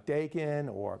like Dakin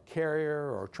or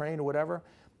Carrier or Train or whatever,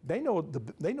 they know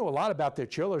a lot about their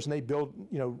chillers, and they build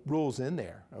rules in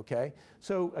there, okay?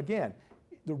 So again,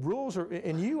 the rules are,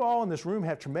 and you all in this room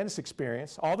have tremendous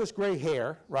experience, all this gray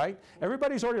hair, right?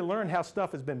 Everybody's already learned how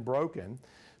stuff has been broken.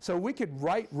 So we could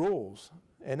write rules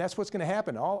And that's what's going to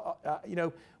happen. You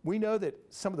know, we know that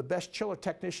some of the best chiller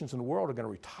technicians in the world are going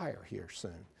to retire here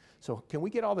soon. So can we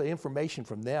get all the information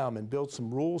from them and build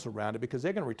some rules around it, because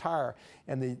they're going to retire,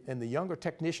 and the younger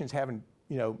technicians haven't,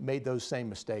 you know, made those same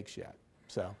mistakes yet.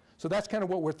 So that's kind of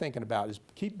what we're thinking about, is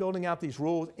keep building out these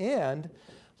rules and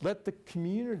let the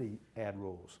community add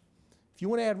rules. If you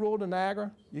want to add rules to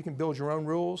Niagara, you can build your own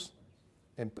rules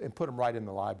and put them right in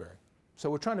the library. So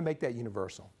we're trying to make that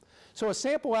universal. So a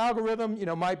sample algorithm, you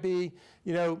know, might be,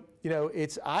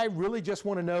 I really just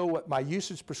want to know what my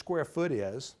usage per square foot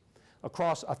is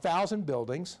across 1,000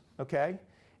 buildings, okay?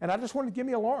 And I just want to give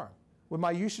me an alarm when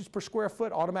my usage per square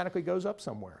foot automatically goes up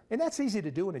somewhere. And that's easy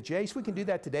to do in a JACE. We can do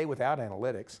that today without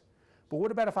analytics. But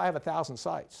what about if I have 1,000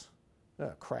 sites?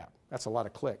 Oh, crap, that's a lot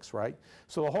of clicks, right?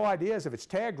 So the whole idea is, if it's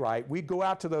tagged right, we go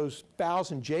out to those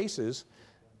 1,000 JACEs,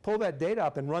 pull that data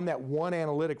up and run that one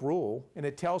analytic rule, and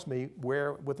it tells me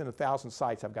where within 1,000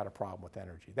 sites I've got a problem with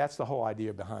energy. That's the whole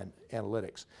idea behind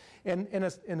analytics. And in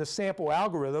a sample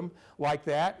algorithm like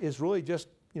that is really just,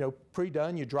 you know,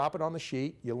 pre-done. You drop it on the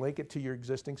sheet, you link it to your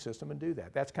existing system and do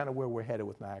that. That's kind of where we're headed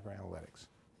with Niagara Analytics.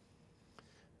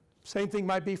 Same thing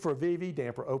might be for a VAV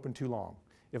damper open too long.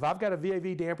 If I've got a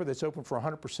VAV damper that's open for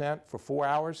 100% for 4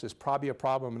 hours, there's probably a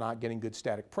problem not getting good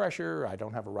static pressure, I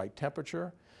don't have a right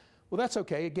temperature. Well, that's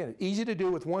okay. Again, easy to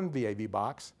do with one VAV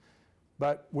box,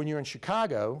 but when you're in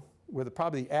Chicago, where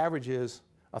probably the average is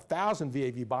 1,000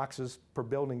 VAV boxes per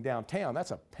building downtown,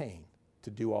 that's a pain to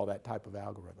do all that type of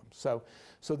algorithm. So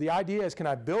the idea is, can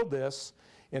I build this,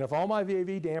 and if all my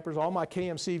VAV dampers, all my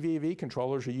KMC VAV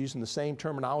controllers are using the same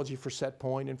terminology for set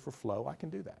point and for flow, I can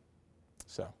do that.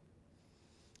 So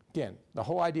again, the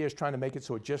whole idea is trying to make it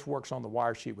so it just works on the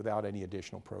wire sheet without any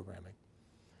additional programming.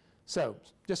 So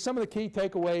just some of the key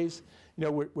takeaways. You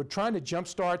know, we're trying to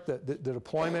jumpstart the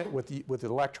deployment with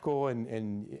electrical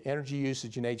and energy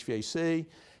usage in HVAC.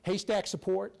 Haystack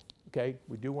support. Okay,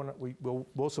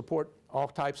 we'll support all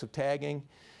types of tagging.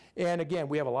 And again,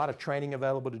 we have a lot of training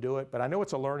available to do it, but I know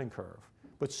it's a learning curve.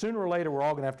 But sooner or later, we're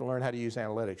all going to have to learn how to use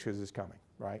analytics, because it's coming,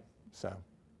 right? So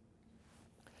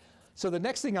the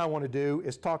next thing I want to do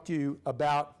is talk to you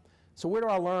about, so where do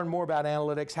I learn more about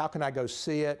analytics? How can I go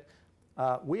see it?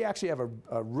 We actually have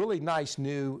a really nice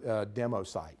new demo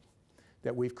site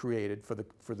that we've created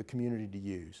for the community to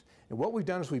use. And what we've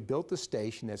done is we built the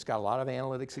station that's got a lot of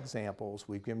analytics examples.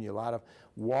 We've given you a lot of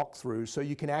walkthroughs, so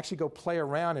you can actually go play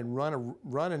around and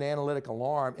run an analytic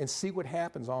alarm and see what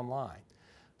happens online.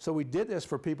 So we did this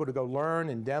for people to go learn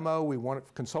and demo. We want it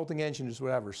for consulting engineers,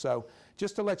 whatever. So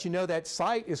just to let you know, that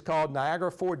site is called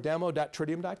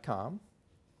niagara4demo.tridium.com.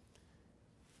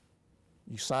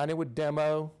 You sign in with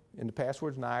demo, and the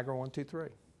password's Niagara123.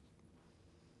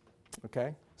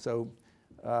 Okay? So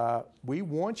we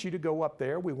want you to go up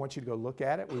there. We want you to go look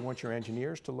at it. We want your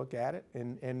engineers to look at it.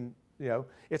 And you know,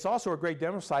 it's also a great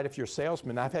demo site if you're a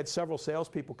salesman. I've had several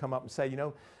salespeople come up and say, you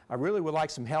know, I really would like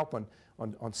some help on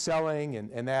selling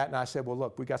and that. And I said, well,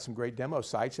 look, we got some great demo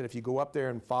sites, and if you go up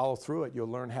there and follow through it,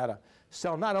 you'll learn how to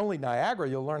sell not only Niagara,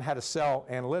 you'll learn how to sell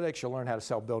analytics, you'll learn how to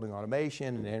sell building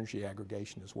automation and energy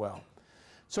aggregation as well.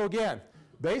 So again,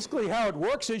 basically how it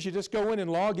works is you just go in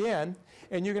and log in,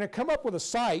 and you're going to come up with a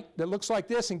site that looks like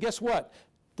this, and guess what?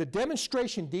 The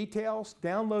demonstration details,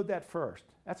 download that first.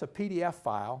 That's a PDF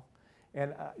file.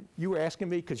 And you were asking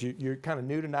me, because you're kind of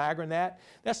new to Niagara and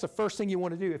that's the first thing you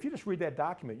want to do. If you just read that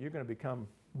document, you're going to become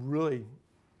really,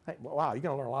 wow, you're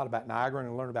going to learn a lot about Niagara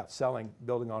and learn about selling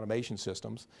building automation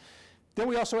systems. Then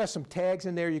we also have some tags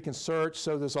in there you can search,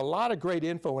 so there's a lot of great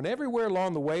info, and everywhere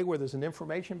along the way where there's an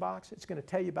information box, it's going to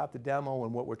tell you about the demo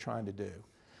and what we're trying to do.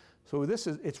 So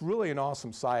it's really an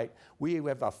awesome site. We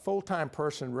have a full-time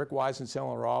person, Rick Weisensell,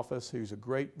 in our office, who's a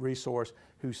great resource,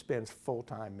 who spends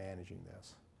full-time managing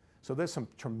this. So there's some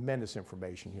tremendous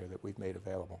information here that we've made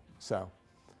available. So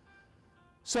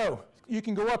you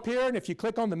can go up here, and if you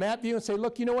click on the map view and say,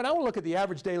 look, you know what, I want to look at the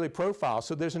average daily profile.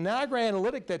 So there's a Niagara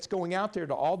analytic that's going out there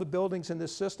to all the buildings in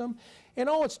this system, and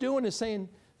all it's doing is saying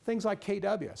things like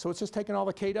KW. So it's just taking all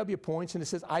the KW points, and it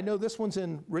says, I know this one's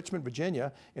in Richmond,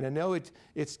 Virginia, and I know it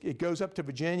goes up to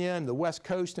Virginia and the West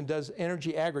Coast and does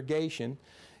energy aggregation.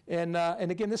 And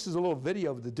again, this is a little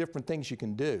video of the different things you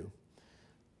can do.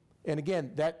 And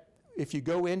again, if you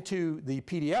go into the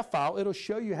PDF file, it'll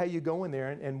show you how you go in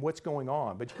there and what's going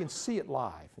on. But you can see it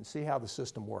live and see how the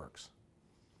system works.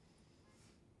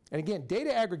 And again,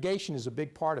 data aggregation is a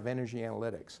big part of energy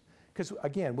analytics. Because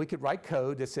again, we could write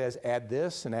code that says add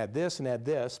this and add this and add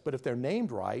this, but if they're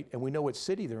named right and we know what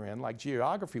city they're in, like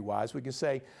geography-wise, we can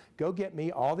say, go get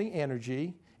me all the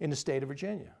energy in the state of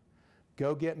Virginia.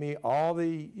 Go get me all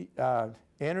the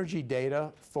energy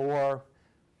data for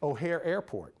O'Hare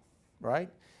Airport. right?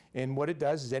 And what it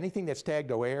does is anything that's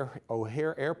tagged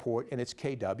O'Hare Airport and it's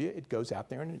KW, it goes out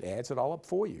there and it adds it all up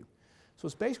for you. So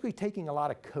it's basically taking a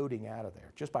lot of coding out of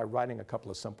there just by writing a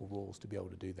couple of simple rules to be able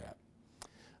to do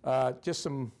that. Just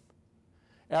some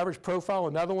average profile.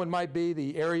 Another one might be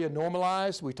the area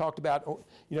normalized. We talked about,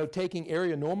 taking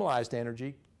area normalized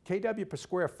energy. KW per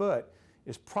square foot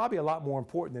is probably a lot more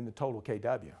important than the total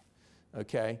KW.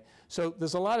 Okay, so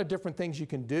there's a lot of different things you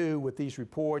can do with these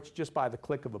reports just by the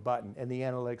click of a button, and the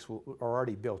analytics are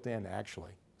already built in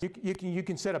actually. You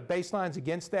can set up baselines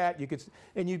against that.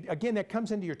 Again, that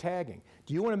comes into your tagging.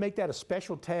 Do you want to make that a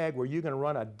special tag where you're going to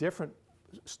run a different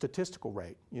statistical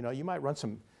rate? You might run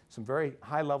some very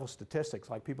high-level statistics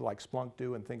like people like Splunk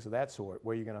do and things of that sort,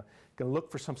 where you're going to look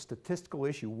for some statistical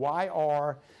issue.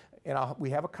 We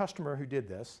have a customer who did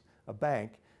this, a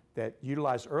bank, that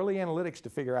utilized early analytics to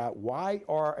figure out why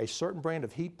are a certain brand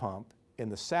of heat pump in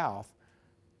the South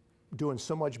doing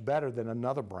so much better than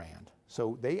another brand.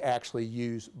 So they actually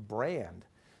use brand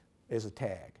as a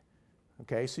tag.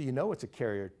 Okay, so it's a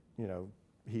Carrier,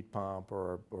 heat pump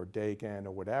or Daikin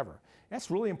or whatever.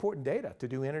 That's really important data to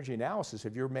do energy analysis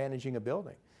if you're managing a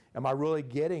building. Am I really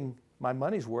getting my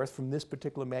money's worth from this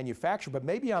particular manufacturer? But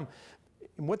maybe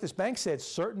and what this bank said,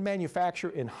 certain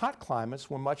manufacturers in hot climates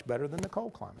were much better than the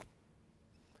cold climate.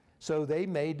 So they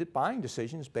made buying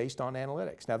decisions based on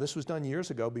analytics. Now, this was done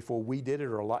years ago before we did it,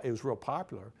 or it was real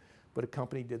popular, but a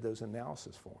company did those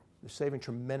analysis for them. They're saving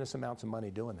tremendous amounts of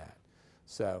money doing that.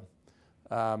 So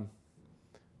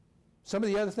some of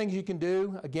the other things you can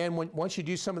do, again, once you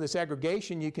do some of this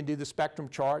aggregation, you can do the spectrum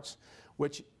charts,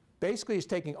 which basically is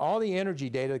taking all the energy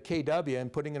data, KW,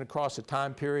 and putting it across a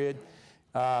time period.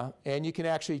 And you can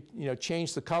actually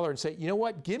change the color and say, you know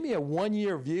what, give me a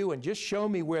 1-year view and just show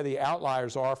me where the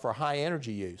outliers are for high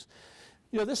energy use.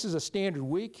 This is a standard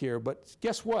week here, but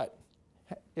guess what?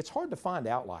 It's hard to find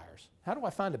outliers. How do I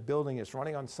find a building that's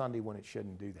running on Sunday when it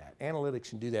shouldn't do that? Analytics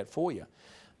can do that for you.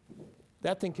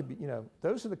 That thing could be,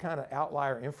 those are the kind of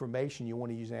outlier information you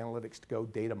want to use analytics to go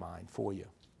data mine for you.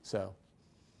 So,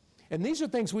 and these are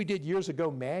things we did years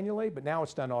ago manually, but now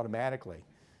it's done automatically.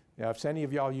 If any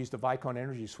of y'all use the Vykon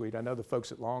Energy Suite, I know the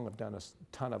folks at Long have done a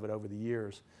ton of it over the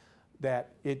years,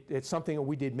 that it's something that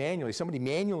we did manually. Somebody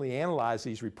manually analyzed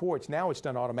these reports. Now it's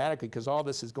done automatically because all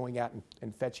this is going out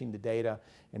and fetching the data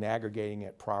and aggregating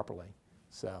it properly.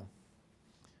 So,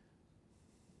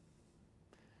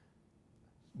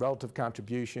 relative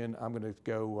contribution, I'm going to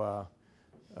go,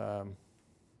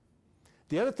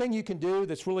 the other thing you can do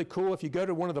that's really cool, if you go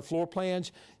to one of the floor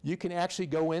plans, you can actually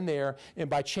go in there, and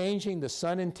by changing the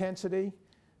sun intensity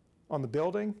on the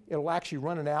building, it'll actually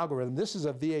run an algorithm. This is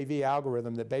a VAV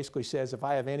algorithm that basically says if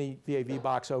I have any VAV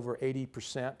box over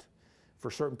 80% for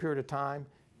a certain period of time,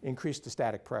 increase the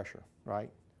static pressure, right?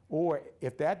 Or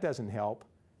if that doesn't help,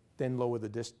 then lower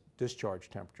the discharge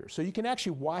temperature. So you can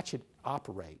actually watch it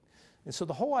operate. And so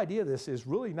the whole idea of this is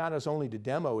really not as only to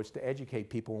demo, it's to educate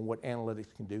people on what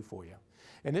analytics can do for you.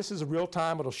 And this is a real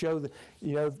time. It'll show that,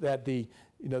 that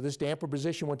this damper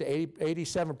position went to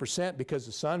 87% because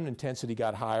the sun intensity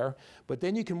got higher. But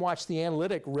then you can watch the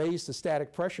analytic raise the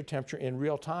static pressure temperature in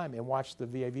real time and watch the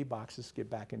VAV boxes get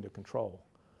back into control.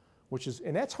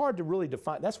 And that's hard to really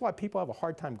define. That's why people have a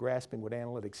hard time grasping what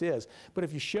analytics is. But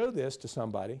if you show this to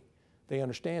somebody, they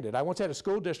understand it. I once had a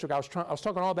school district, I was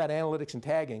talking all about analytics and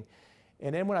tagging.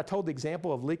 And then when I told the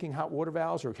example of leaking hot water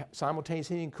valves or simultaneous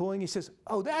heating and cooling, he says,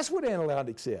 oh, that's what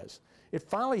analytics is. It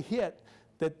finally hit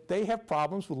that they have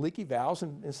problems with leaky valves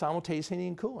and simultaneous heating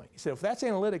and cooling. He said, if that's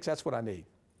analytics, that's what I need.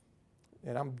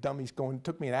 And I'm dumb, it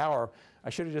took me an hour.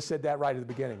 I should have just said that right at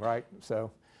the beginning, right?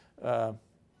 So,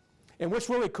 and what's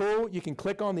really cool, you can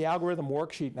click on the algorithm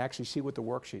worksheet and actually see what the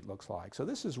worksheet looks like. So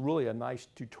this is really a nice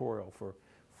tutorial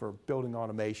for building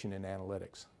automation and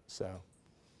analytics. So.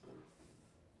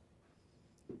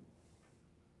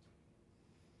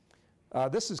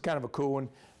 This is kind of a cool one.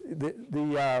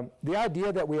 The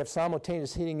idea that we have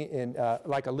simultaneous heating in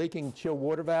like a leaking chilled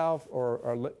water valve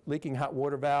or leaking hot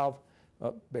water valve.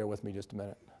 Oh, bear with me just a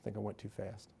minute. I think I went too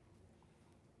fast.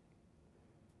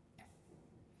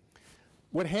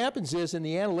 What happens is in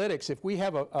the analytics, if we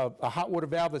have a hot water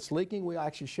valve that's leaking, we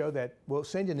actually show that. We'll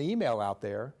send you an email out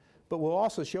there, but we'll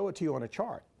also show it to you on a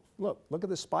chart. Look at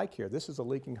this spike here. This is a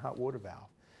leaking hot water valve,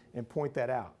 and point that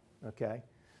out, okay?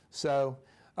 So.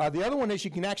 The other one is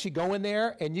you can actually go in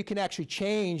there and you can actually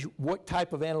change what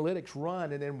type of analytics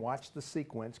run and then watch the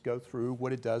sequence go through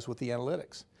what it does with the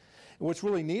analytics. And what's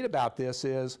really neat about this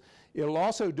is it'll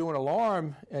also do an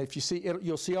alarm. If you see it,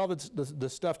 you'll see all the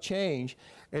stuff change,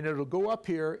 and it'll go up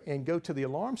here and go to the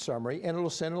alarm summary, and it'll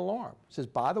send an alarm. It says,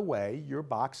 by the way, your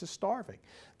box is starving.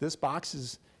 This box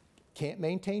is can't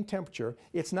maintain temperature.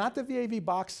 It's not the VAV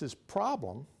box's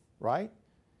problem, right?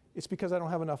 It's because I don't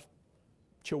have enough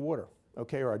chill water,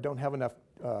 okay, or I don't have enough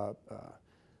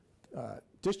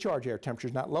discharge air temperature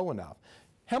is not low enough.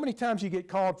 How many times you get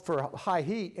called for high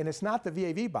heat and it's not the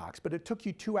VAV box, but it took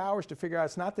you 2 hours to figure out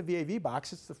it's not the VAV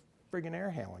box, it's the friggin' air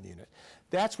handling unit.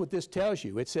 That's what this tells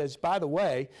you. It says, by the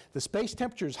way, the space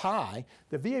temperature is high,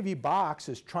 the VAV box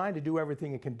is trying to do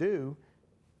everything it can do.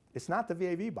 It's not the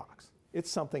VAV box, it's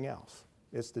something else.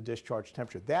 It's the discharge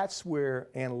temperature. That's where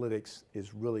analytics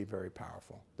is really very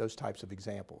powerful, those types of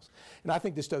examples. And I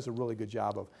think this does a really good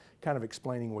job of kind of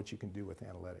explaining what you can do with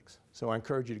analytics. So I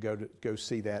encourage you to go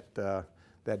see that,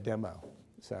 that demo.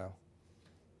 So.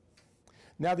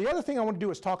 Now the other thing I want to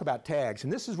do is talk about tags,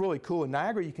 and this is really cool. In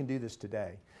Niagara you can do this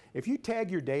today. If you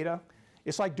tag your data,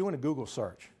 it's like doing a Google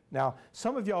search. Now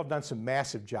some of y'all have done some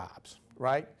massive jobs,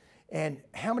 right? And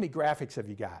how many graphics have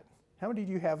you got? How many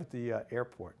do you have at the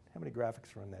airport? How many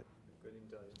graphics are on that? Couldn't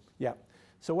tell you. Yeah.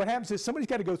 So what happens is somebody's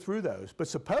got to go through those. But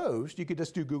suppose you could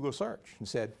just do Google search and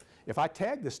said, if I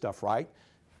tag this stuff right,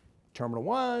 Terminal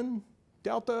 1,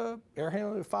 Delta, Air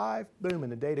Handler 5, boom,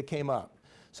 and the data came up.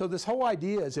 So this whole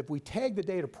idea is if we tag the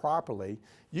data properly,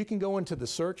 you can go into the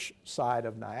search side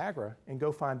of Niagara and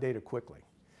go find data quickly.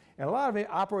 And a lot of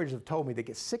operators have told me they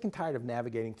get sick and tired of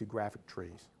navigating through graphic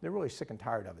trees. They're really sick and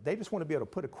tired of it. They just want to be able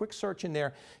to put a quick search in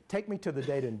there, take me to the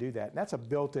data and do that. And that's a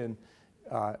built-in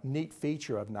neat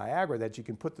feature of Niagara, that you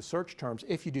can put the search terms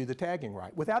if you do the tagging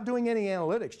right. Without doing any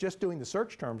analytics, just doing the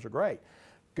search terms are great.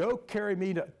 Go carry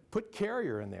me to, put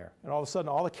carrier in there, and all of a sudden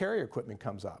all the carrier equipment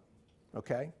comes up,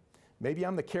 okay? Maybe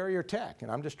I'm the carrier tech,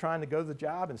 and I'm just trying to go to the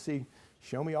job and see,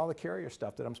 show me all the carrier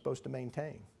stuff that I'm supposed to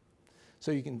maintain.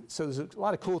 So there's a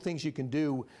lot of cool things you can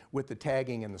do with the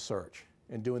tagging and the search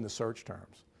and doing the search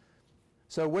terms.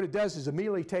 So what it does is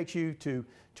immediately takes you to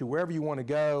wherever you want to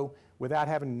go without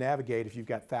having to navigate if you've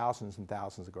got thousands and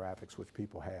thousands of graphics, which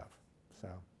people have. So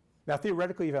now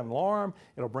theoretically, if you have an alarm,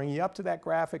 it'll bring you up to that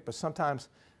graphic, but sometimes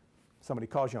somebody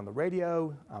calls you on the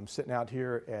radio. I'm sitting out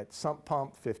here at sump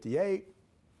pump 58,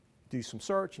 do some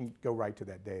search and go right to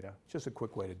that data. It's just a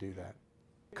quick way to do that.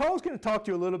 Nicole's going to talk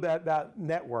to you a little bit about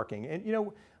networking. And you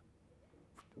know,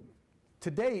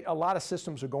 to date, a lot of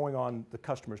systems are going on the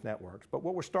customer's networks. But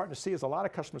what we're starting to see is a lot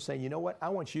of customers saying, you know what, I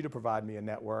want you to provide me a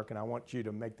network, and I want you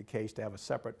to make the case to have a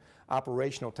separate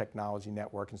operational technology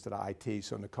network instead of IT.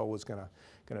 So Nicole is going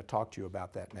to talk to you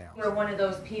about that now. We're one of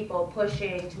those people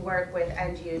pushing to work with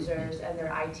end users and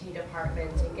their IT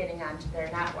departments and getting onto their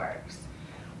networks.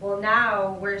 Well,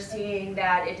 now we're seeing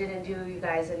that it didn't do you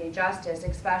guys any justice,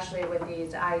 especially with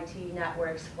these IT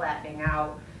networks flattening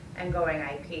out and going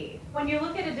IP. When you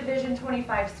look at a Division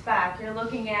 25 spec, you're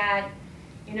looking at,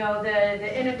 you know,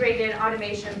 the integrated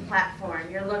automation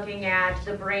platform. You're looking at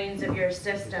the brains of your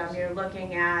system. You're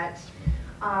looking at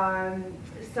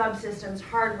subsystems,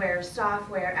 hardware,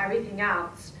 software, everything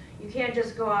else. You can't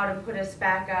just go out and put a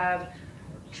spec of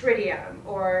Tridium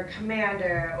or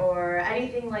Commander or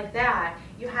anything like that.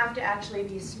 You have to actually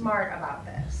be smart about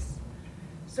this.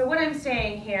 So what I'm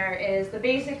saying here is the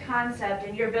basic concept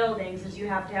in your buildings is you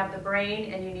have to have the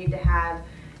brain and you need to have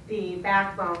the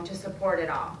backbone to support it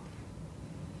all.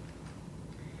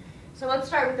 So let's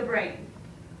start with the brain.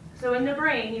 So in the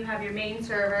brain you have your main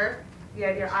server, you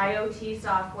have your IoT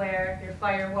software, your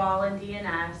firewall and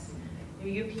DNS,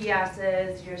 your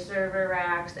UPSs, your server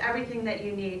racks, everything that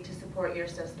you need to support your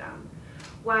system.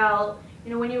 Well,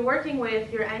 you know, when you're working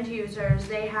with your end users,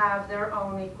 they have their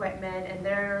own equipment and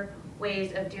their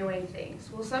ways of doing things.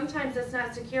 Well, sometimes it's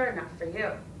not secure enough for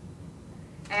you.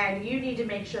 And you need to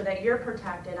make sure that you're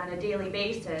protected on a daily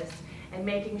basis and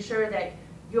making sure that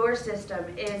your system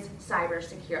is cyber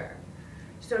secure.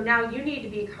 So now you need to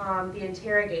become the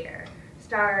interrogator.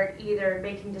 Start either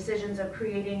making decisions of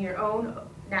creating your own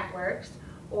networks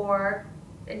or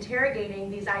interrogating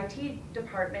these IT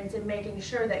departments and making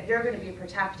sure that you're going to be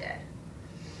protected.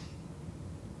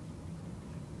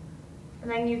 And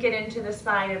then you get into the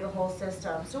spine of the whole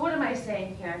system. So what am I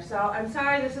saying here? So I'm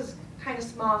sorry this is kind of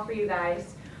small for you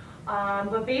guys,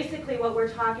 but basically what we're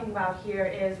talking about here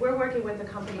is we're working with a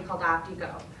company called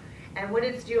Optigo. And what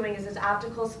it's doing is it's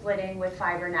optical splitting with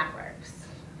fiber networks.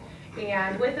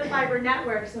 And with the fiber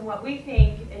networks, and what we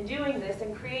think in doing this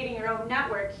and creating your own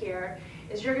network here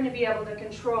is you're going to be able to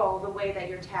control the way that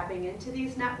you're tapping into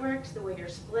these networks, the way you're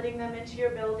splitting them into your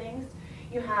buildings.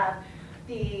 You have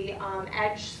the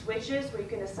edge switches where you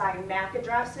can assign MAC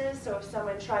addresses, so if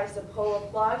someone tries to pull a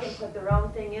plug and put their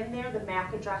own thing in there, the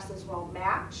MAC addresses won't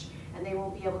match and they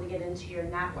won't be able to get into your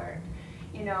network.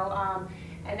 You know,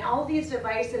 and all these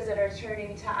devices that are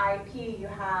turning to IP, you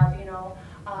have, you know,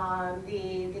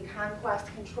 the Conquest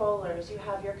controllers, you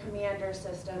have your commander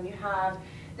system, you have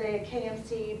the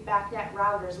KMC backnet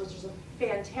routers, which is a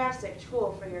fantastic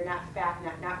tool for your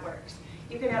backnet networks.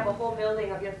 You can have a whole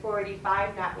building of your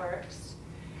 485 networks,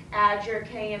 add your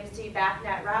KMC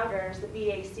backnet routers, the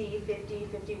BAC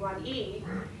 5051E,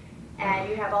 and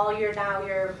you have all your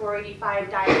 485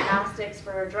 diagnostics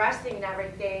for addressing and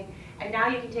everything, and now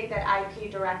you can take that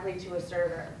IP directly to a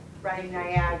server, running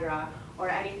Niagara or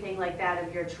anything like that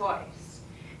of your choice.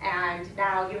 And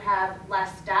now you have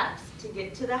less steps to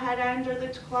get to the head end or the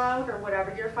cloud or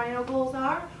whatever your final goals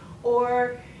are,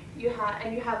 or you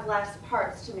have less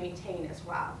parts to maintain as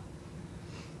well.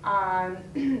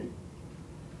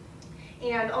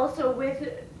 And also with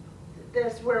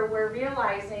this, we're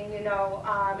realizing,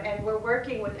 and we're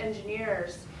working with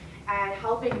engineers and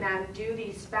helping them do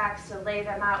these specs to lay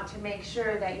them out to make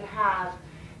sure that you have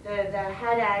the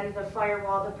head end, the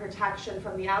firewall, the protection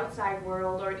from the outside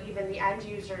world, or even the end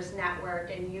user's network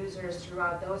and users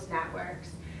throughout those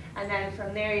networks. And then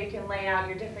from there you can lay out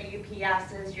your different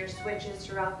UPSs, your switches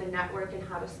throughout the network and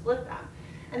how to split them.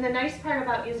 And the nice part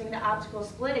about using the optical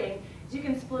splitting is you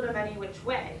can split them any which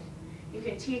way. You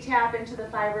can T-tap into the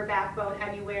fiber backbone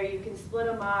anywhere, you can split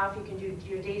them off, you can do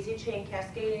your daisy chain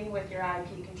cascading with your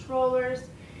IP controllers,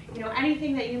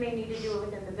 anything that you may need to do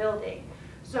within the building.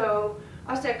 So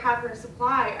us at Cochrane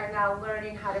Supply are now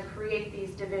learning how to create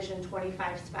these Division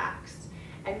 25 specs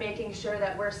and making sure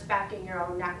that we're speccing your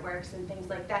own networks and things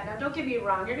like that. Now don't get me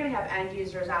wrong, you're going to have end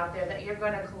users out there that you're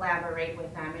going to collaborate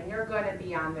with them and you're going to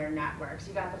be on their networks.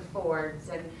 You got the Fords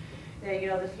and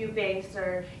the few banks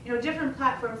or different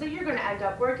platforms that you're going to end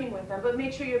up working with them, but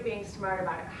make sure you're being smart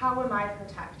about it. How am I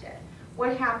protected?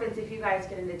 What happens if you guys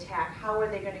get an attack? How are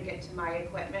they going to get to my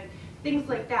equipment? Things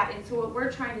like that. And so what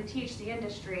we're trying to teach the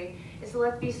industry is to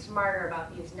let's be smarter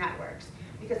about these networks.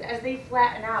 Because as they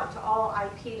flatten out to all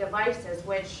IP devices,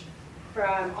 which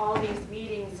from all these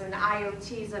meetings and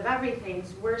IoTs of everything,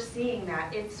 we're seeing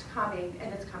that it's coming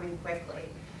and it's coming quickly.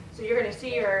 So you're going to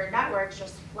see your networks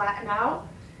just flatten out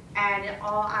and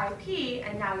all IP,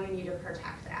 and now you need to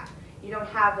protect that. You don't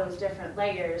have those different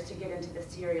layers to get into the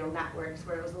serial networks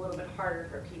where it was a little bit harder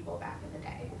for people back in the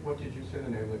day. What did you say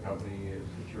the name of the company is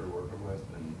that you're working with,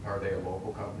 and are they a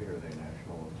local company or are they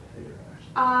national?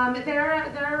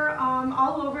 They're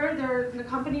all over. The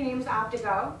company name is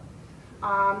Optigo.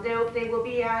 They will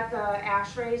be at the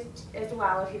ASHRAEs as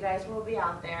well if you guys will be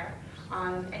out there.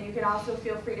 And you can also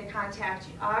feel free to contact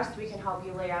us. We can help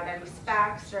you lay out any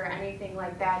specs or anything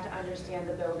like that to understand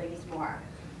the buildings more.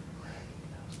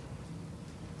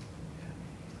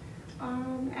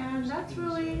 And that's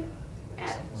really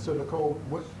it. So Nicole,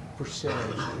 what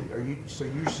percentage so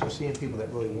you're still seeing people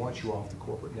that really want you off the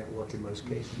corporate network in most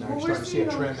cases? Now you're starting to see a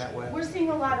trend that way? We're seeing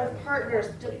a lot of partners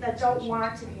that don't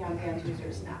want to be on the end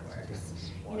users' networks.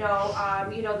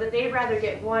 That they'd rather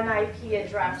get one IP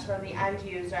address from the end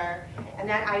user and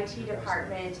that IT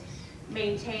department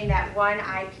maintain that one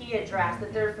IP address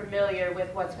that they're familiar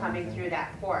with what's coming through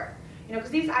that port. Because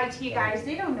these IT guys,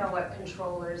 they don't know what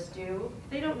controllers do.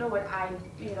 They don't know what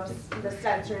the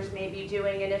sensors may be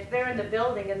doing. And if they're in the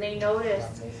building and they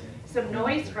notice some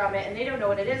noise from it and they don't know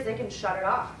what it is, they can shut it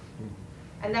off.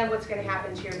 And then what's going to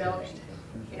happen to your building?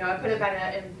 It could have been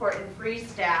an important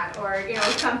freestat or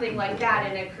something like that,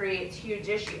 and it creates huge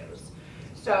issues.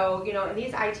 So and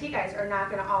these IT guys are not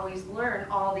going to always learn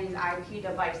all these IP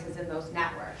devices in those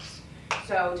networks.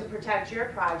 So to protect your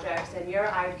projects and your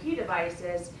IP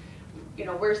devices,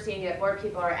 we're seeing it, more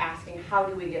people are asking, how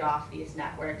do we get off these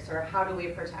networks, or how do we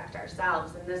protect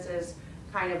ourselves? And this is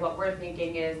kind of what we're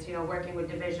thinking is, working with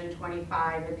Division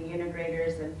 25 and the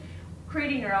integrators and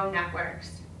creating your own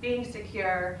networks, being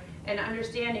secure and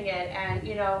understanding it. And,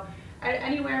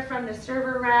 anywhere from the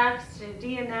server racks to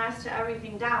DNS to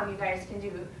everything down, you guys can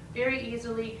do very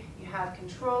easily. You have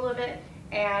control of it.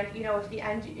 And,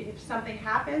 if something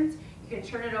happens, you can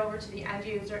turn it over to the end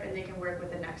user and they can work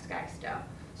with the next guy still.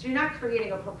 So you're not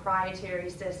creating a proprietary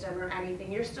system or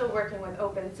anything. You're still working with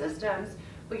open systems,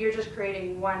 but you're just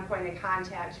creating one point of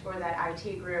contact for that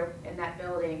IT group in that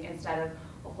building instead of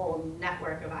a whole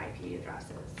network of IP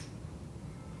addresses.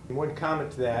 One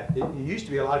comment to that, it used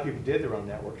to be a lot of people did their own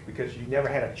networks because you never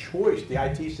had a choice. The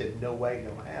IT said no way,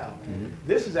 no how. Mm-hmm.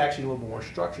 This is actually a little more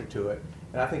structure to it,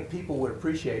 and I think people would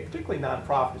appreciate, particularly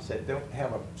nonprofits that don't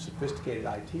have a sophisticated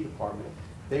IT department,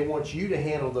 they want you to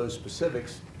handle those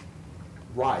specifics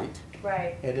right,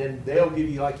 and then they'll give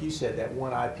you, like you said, that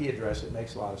one IP address that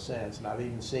makes a lot of sense. And I've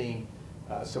even seen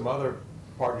some other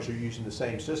partners who are using the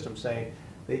same system saying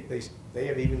they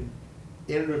have even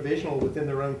interdivisional within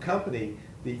their own company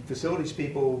the facilities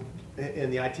people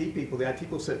and the IT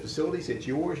people said, facilities, it's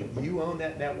yours, you own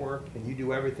that network, and you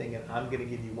do everything, and I'm gonna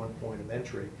give you one point of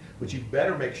entry. But you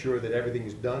better make sure that everything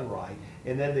is done right.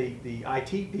 And then the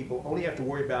IT people only have to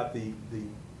worry about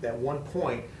that one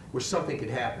point where something could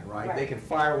happen, right? Right. They can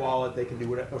firewall it, they can do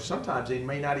whatever, or sometimes they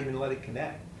may not even let it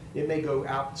connect. It may go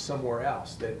out somewhere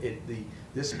else, that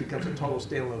this becomes a total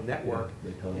standalone network,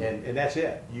 and that's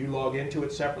it. You log into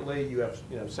it separately, you have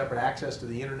separate access to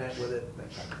the internet with it,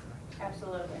 that type of thing.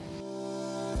 Absolutely.